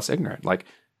being less ignorant. Like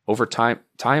over time,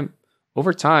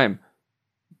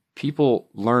 people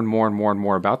learn more and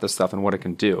more about this stuff and what it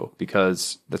can do,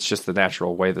 because that's just the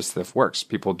natural way this stuff works.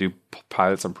 People do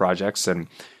pilots and projects, and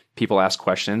people ask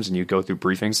questions, and you go through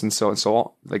briefings and so on.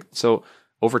 So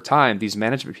over time, these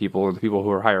management people, or the people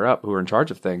who are higher up, who are in charge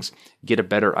of things, get a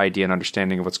better idea and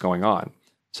understanding of what's going on,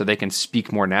 so they can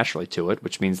speak more naturally to it,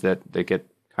 which means that they get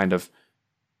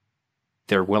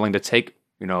they're willing to take,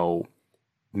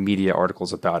 media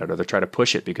articles about it, or they try to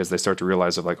push it because they start to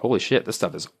realize of like, holy shit, this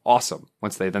stuff is awesome,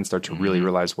 once they then start to really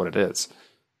realize what it is.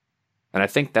 And I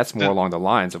think that's more along the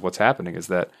lines of what's happening, is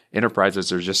that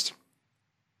enterprises are just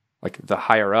like, the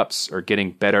higher ups are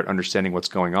getting better at understanding what's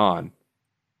going on,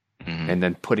 and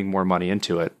then putting more money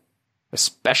into it,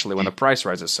 especially when the price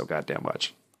rises so goddamn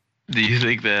much. Do you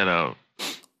think that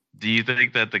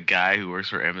the guy who works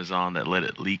for Amazon that let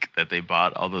it leak that they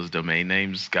bought all those domain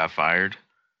names got fired?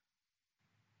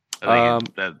 I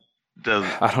don't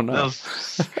know.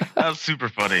 That was super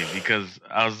funny, because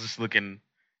I was just looking,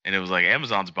 and it was like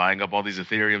Amazon's buying up all these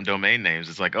Ethereum domain names.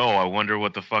 It's like, oh, I wonder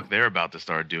what the fuck they're about to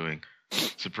start doing.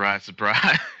 Surprise,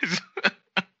 surprise.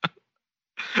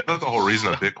 I thought the whole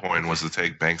reason of Bitcoin was to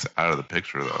take banks out of the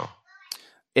picture, though.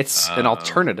 It's an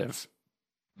alternative.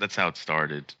 That's how it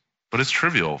started. But it's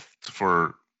trivial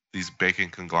for these banking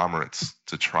conglomerates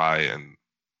to try and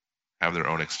have their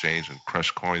own exchange and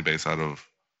crush Coinbase out of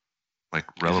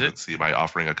relevancy by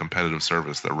offering a competitive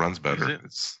service that runs better.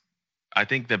 I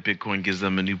think that Bitcoin gives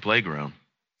them a new playground.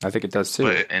 I think it does too.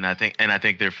 And I think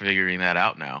they're figuring that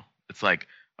out now. It's like,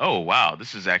 oh wow,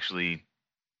 this is actually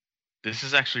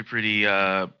pretty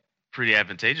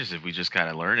advantageous if we just kind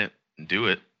of learn it and do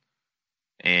it.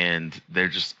 And they're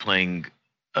just playing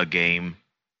a game.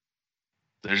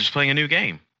 They're just playing a new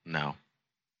game now.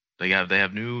 They have a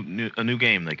new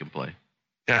game they can play.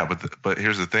 Yeah, but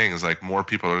here's the thing: is like more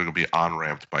people are going to be on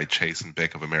ramped by Chase and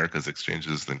Bank of America's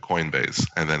exchanges than Coinbase,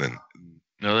 and then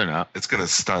no, they're not. It's going to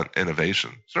stunt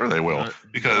innovation. Sure, they will,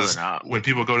 because when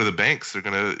people go to the banks, they're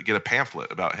going to get a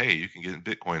pamphlet about, hey, you can get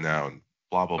Bitcoin now, and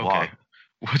blah blah blah.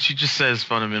 What you just said is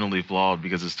fundamentally flawed,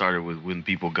 because it started with when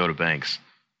people go to banks.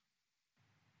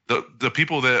 The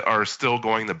people that are still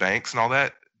going to banks and all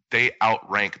that, they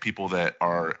outrank people that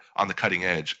are on the cutting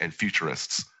edge and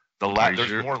futurists.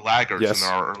 There's more laggards than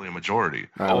there are early majority.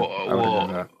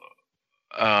 Because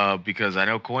I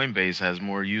know Coinbase has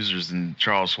more users than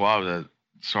Charles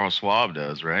Schwab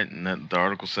does, right? And that the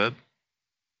article said.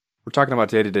 We're talking about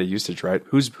day-to-day usage, right?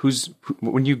 Who's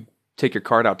when you take your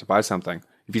card out to buy something,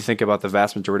 if you think about the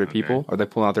vast majority of people, are they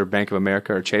pulling out their Bank of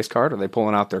America or Chase card, or are they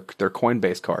pulling out their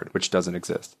Coinbase card, which doesn't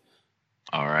exist?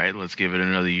 All right, let's give it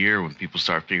another year when people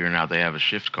start figuring out they have a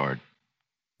Shift card.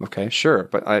 Okay, sure,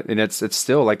 but it's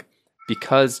still like,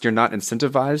 because you're not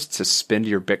incentivized to spend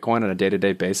your Bitcoin on a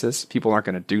day-to-day basis, people aren't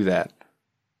going to do that.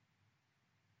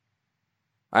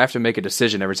 I have to make a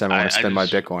decision every time I want to spend my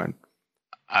Bitcoin.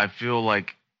 I feel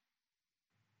like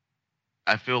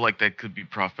that could be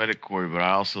prophetic, Corey, but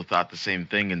I also thought the same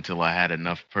thing until I had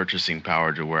enough purchasing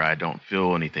power to where I don't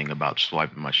feel anything about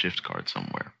swiping my Shift card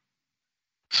somewhere.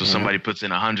 So somebody puts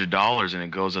in $100 and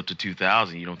it goes up to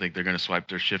 $2,000. You don't think they're going to swipe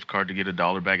their Shift card to get a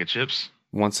 $1 bag of chips?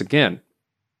 Once again,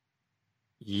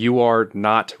 you are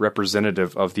not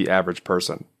representative of the average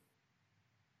person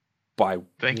by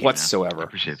whatsoever. I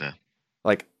appreciate that.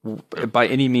 Like, by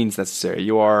any means necessary.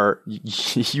 You run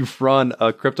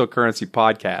a cryptocurrency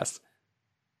podcast.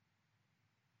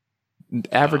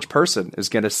 Average person is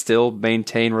going to still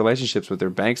maintain relationships with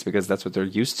their banks because that's what they're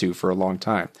used to for a long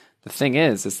time. The thing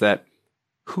is that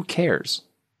who cares?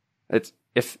 It's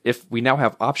if we now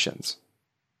have options.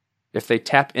 If they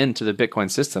tap into the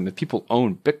Bitcoin system, if people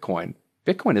own Bitcoin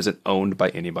isn't owned by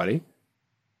anybody.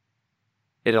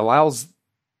 It allows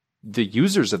the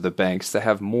users of the banks to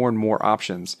have more and more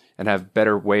options and have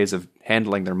better ways of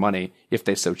handling their money if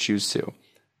they so choose to.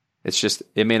 It's just,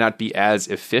 it may not be as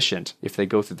efficient if they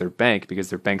go through their bank because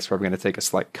their bank's probably going to take a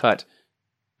slight cut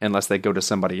unless they go to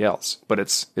somebody else. But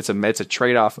it's a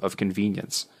trade-off of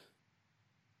convenience.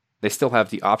 They still have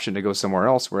the option to go somewhere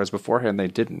else, whereas beforehand they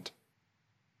didn't.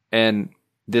 And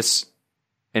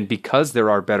because there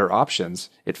are better options,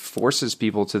 it forces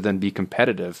people to then be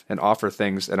competitive and offer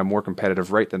things at a more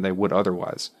competitive rate than they would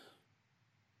otherwise.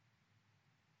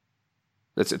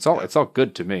 It's all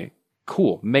good to me.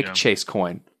 Cool. Make Chase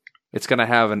Coin. It's gonna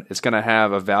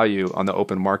have a value on the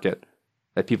open market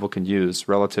that people can use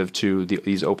relative to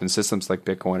these open systems like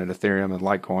Bitcoin and Ethereum and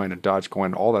Litecoin and Dogecoin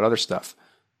and all that other stuff.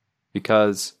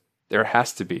 Because there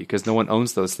has to be, because no one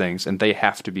owns those things and they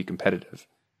have to be competitive.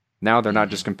 Now they're not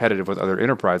just competitive with other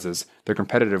enterprises; they're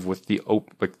competitive with the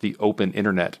open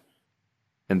internet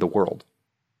in the world.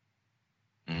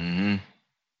 Mm-hmm.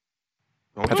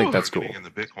 I think that's cool. And the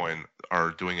Bitcoin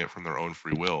are doing it from their own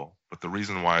free will, but the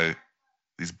reason why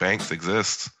these banks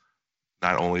exist,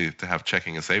 not only to have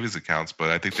checking and savings accounts, but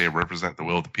I think they represent the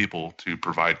will of the people to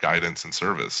provide guidance and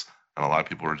service. And a lot of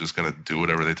people are just going to do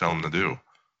whatever they tell them to do.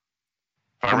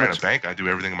 If I ran a bank, I'd do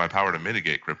everything in my power to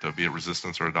mitigate crypto, be it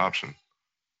resistance or adoption.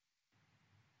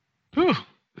 Whew,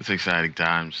 it's exciting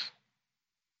times.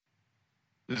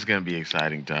 This is going to be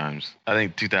exciting times. I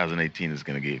think 2018 is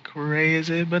going to get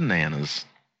crazy bananas.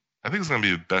 I think it's going to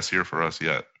be the best year for us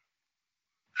yet.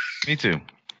 Me too.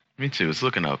 It's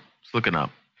looking up.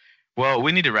 Well,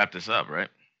 we need to wrap this up, right?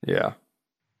 Yeah.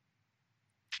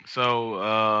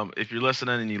 So if you're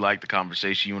listening and you like the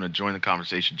conversation, you want to join the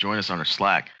conversation, join us on our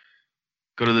Slack.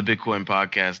 Go to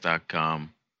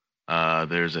thebitcoinpodcast.com.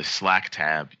 There's a Slack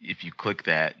tab. If you click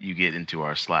that, you get into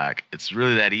our Slack. It's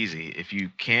really that easy. If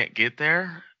you can't get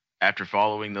there after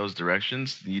following those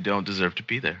directions, you don't deserve to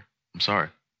be there. I'm sorry.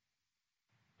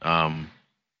 You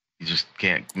just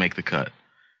can't make the cut.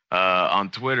 On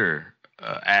Twitter,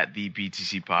 at the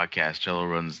BTC Podcast, Cello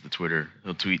runs the Twitter.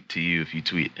 He'll tweet to you if you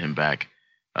tweet him back.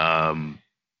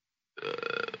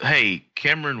 Hey,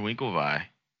 Cameron Winklevoss,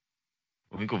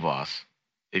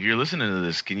 if you're listening to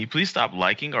this, can you please stop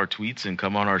liking our tweets and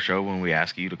come on our show when we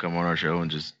ask you to come on our show?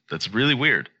 And that's really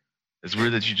weird. It's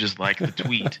weird that you just like the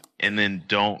tweet and then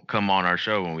don't come on our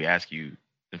show when we ask you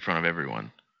in front of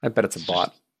everyone. I bet it's a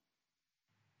bot.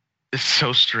 It's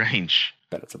so strange.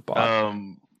 I bet it's a bot.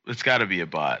 It's got to be a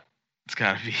bot. It's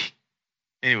got to be.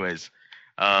 Anyways,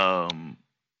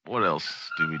 what else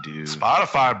do we do?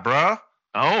 Spotify, bruh.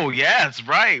 Oh, yeah, that's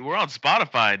right. We're on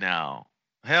Spotify now.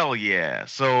 Hell yeah.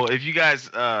 So if you guys,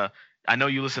 I know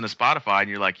you listen to Spotify and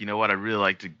you're like, you know what, I really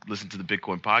like to listen to the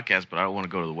Bitcoin podcast, but I don't want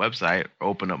to go to the website or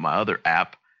open up my other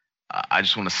app. I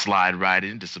just want to slide right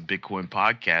into some Bitcoin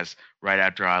podcasts right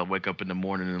after I wake up in the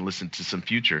morning and listen to some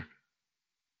Future.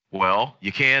 Well,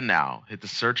 you can now. Hit the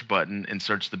search button and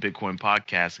search the Bitcoin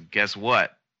podcast. And guess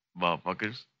what,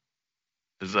 motherfuckers?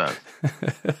 Is up.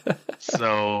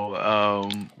 So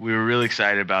we were really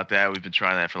excited about that. We've been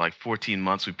trying that for like 14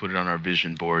 months. We put it on our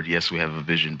vision board. Yes, we have a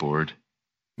vision board.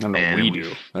 I know we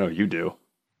do. I know you do.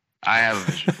 I have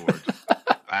a vision board.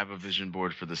 I have a vision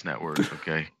board for this network.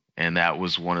 Okay, and that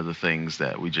was one of the things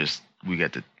that we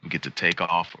get to take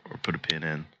off or put a pin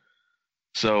in.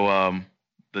 So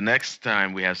the next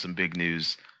time we have some big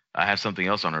news, I have something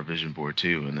else on our vision board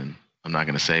too, and then I'm not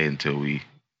going to say until we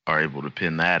are able to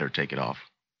pin that or take it off.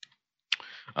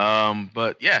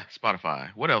 But yeah, Spotify.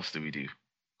 What else do we do?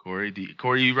 Corey,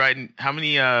 you writing? How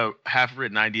many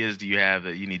half-written ideas do you have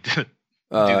that you need to do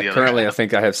the other currently, half? I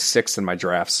think I have 6 in my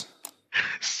drafts.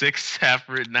 6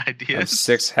 half-written I have ideas.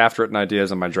 6 half-written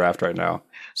ideas on my draft right now.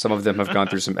 Some of them have gone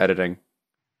through some editing.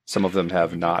 Some of them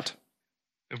have not.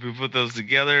 If we put those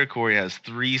together, Corey has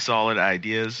 3 solid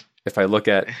ideas. If I look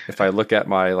at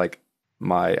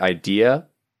my idea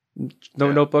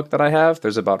notebook that I have,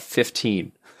 there's about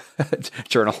 15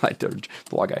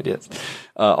 blog ideas.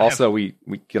 Also, we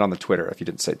get on the Twitter. If you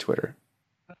didn't say Twitter,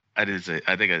 I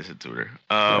think I said Twitter.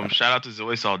 Shout out to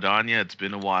Zoe Saldana. It's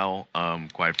been a while.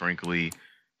 Quite frankly,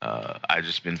 I've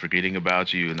just been forgetting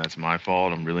about you, and that's my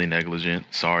fault. I'm really negligent.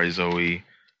 Sorry, Zoe.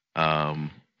 I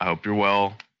hope you're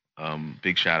well.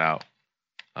 Big shout out.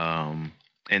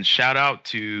 And shout out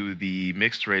to the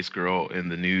mixed race girl in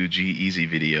the new G-Eazy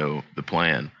video, The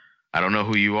Plan. I don't know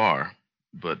who you are,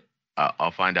 but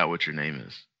I'll find out what your name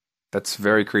is. That's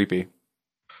very creepy.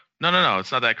 No.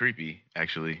 It's not that creepy,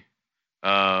 actually.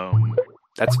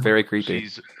 That's very creepy.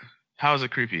 How is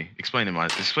it creepy? Explain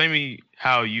me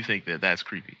how you think that's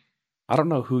creepy. I don't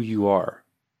know who you are,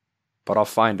 but I'll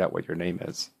find out what your name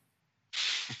is.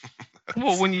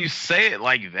 Well, when you say it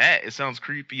like that, it sounds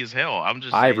creepy as hell.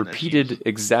 I repeated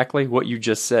exactly what you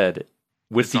just said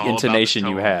with the intonation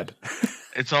you had.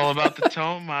 It's all about the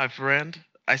tone, my friend.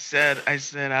 I said, I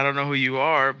don't know who you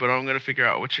are, but I'm going to figure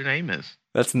out what your name is.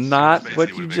 That's not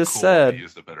what you just said.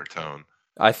 Used a better tone.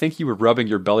 I think you were rubbing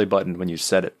your belly button when you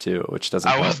said it too, which doesn't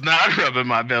help. I was not rubbing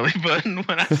my belly button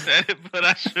when I said it, but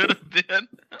I should have been.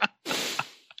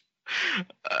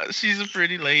 She's a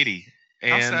pretty lady.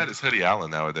 How sad is Hoodie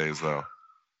Allen nowadays, though?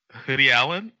 Hoodie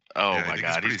Allen? Oh yeah, my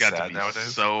God, he's got to be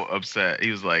nowadays. So upset. He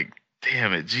was like,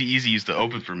 "Damn it, G-Eazy used to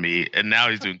open for me, and now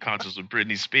he's doing concerts with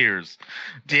Britney Spears.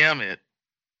 Damn it."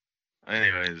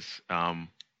 Anyways,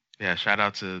 yeah, shout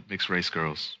out to mixed race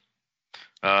girls.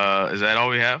 Is that all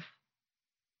we have?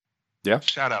 Yeah.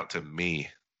 Shout out to me.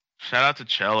 Shout out to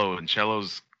Cello and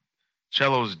Cello's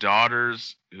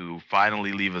daughters, who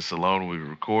finally leave us alone when we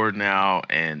record now,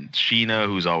 and Sheena,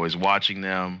 who's always watching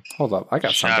them. Hold up, I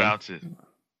got something. Shout out to...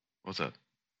 What's up?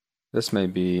 This may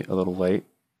be a little late.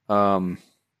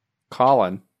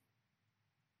 Colin,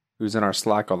 who's in our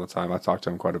Slack all the time, I talk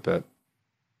to him quite a bit,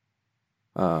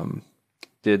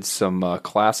 did some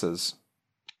classes.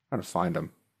 I'm trying to find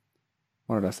him.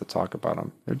 Wanted us to talk about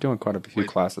him. They're doing quite a few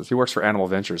classes. He works for Animal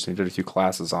Ventures, and he did a few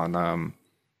classes on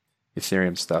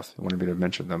Ethereum stuff. I wanted me to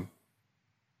mention them.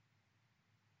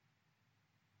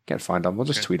 Can't find them. We'll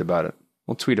just tweet about it.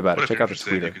 We'll tweet about it. Check out the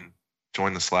Twitter. You can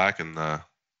join the Slack and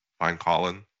find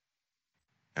Colin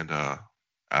and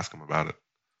ask him about it.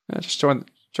 Yeah, just join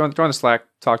the Slack.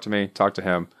 Talk to me. Talk to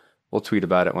him. We'll tweet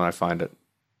about it when I find it.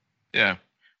 Yeah,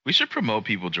 we should promote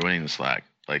people joining the Slack.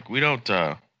 Like, we don't.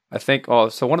 I think. Oh,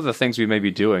 so one of the things we may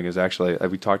be doing is actually,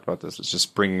 we talked about this, is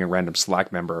just bringing a random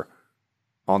Slack member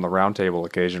on the roundtable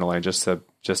occasionally, just to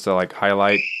like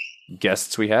highlight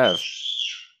guests we have.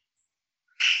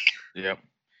 Yep.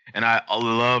 And I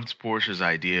loved Portia's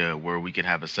idea where we could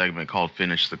have a segment called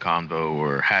Finish the Convo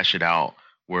or Hash It Out,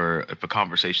 where if a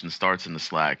conversation starts in the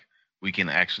Slack, we can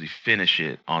actually finish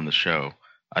it on the show.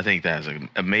 I think that is an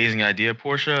amazing idea,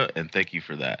 Portia, and thank you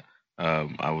for that.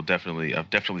 I've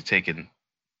definitely taken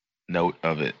note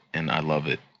of it, and I love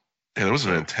it. Yeah, there was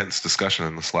an intense discussion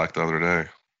in the Slack the other day.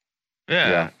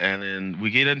 Yeah, and then we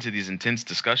get into these intense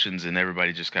discussions, and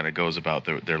everybody just kind of goes about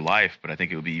their life, but I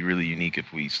think it would be really unique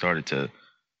if we started to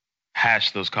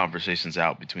hash those conversations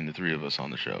out between the three of us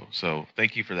on the show. So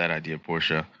thank you for that idea,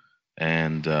 Portia,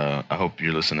 and I hope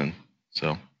you're listening.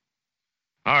 So,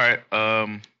 all right,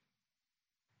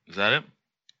 is that it?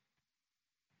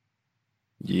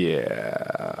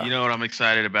 Yeah. You know what I'm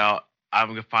excited about?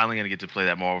 I'm finally going to get to play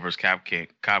that Marvel vs.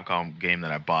 Capcom game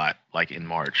that I bought like in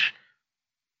March.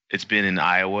 It's been in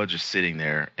Iowa, just sitting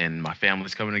there, and my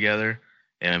family's coming together,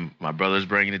 and my brother's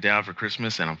bringing it down for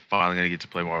Christmas, and I'm finally going to get to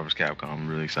play Marvel vs. Capcom. I'm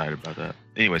really excited about that.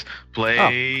 Anyways, play... Oh,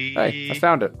 hey, I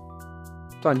found it.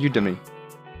 It's on Udemy.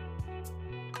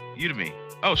 Udemy.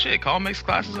 Oh, shit. Colin makes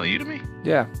classes on Udemy?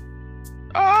 Yeah.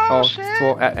 Oh, shit.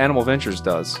 Well, Animal Ventures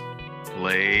does.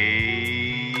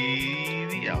 Play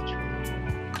the outro.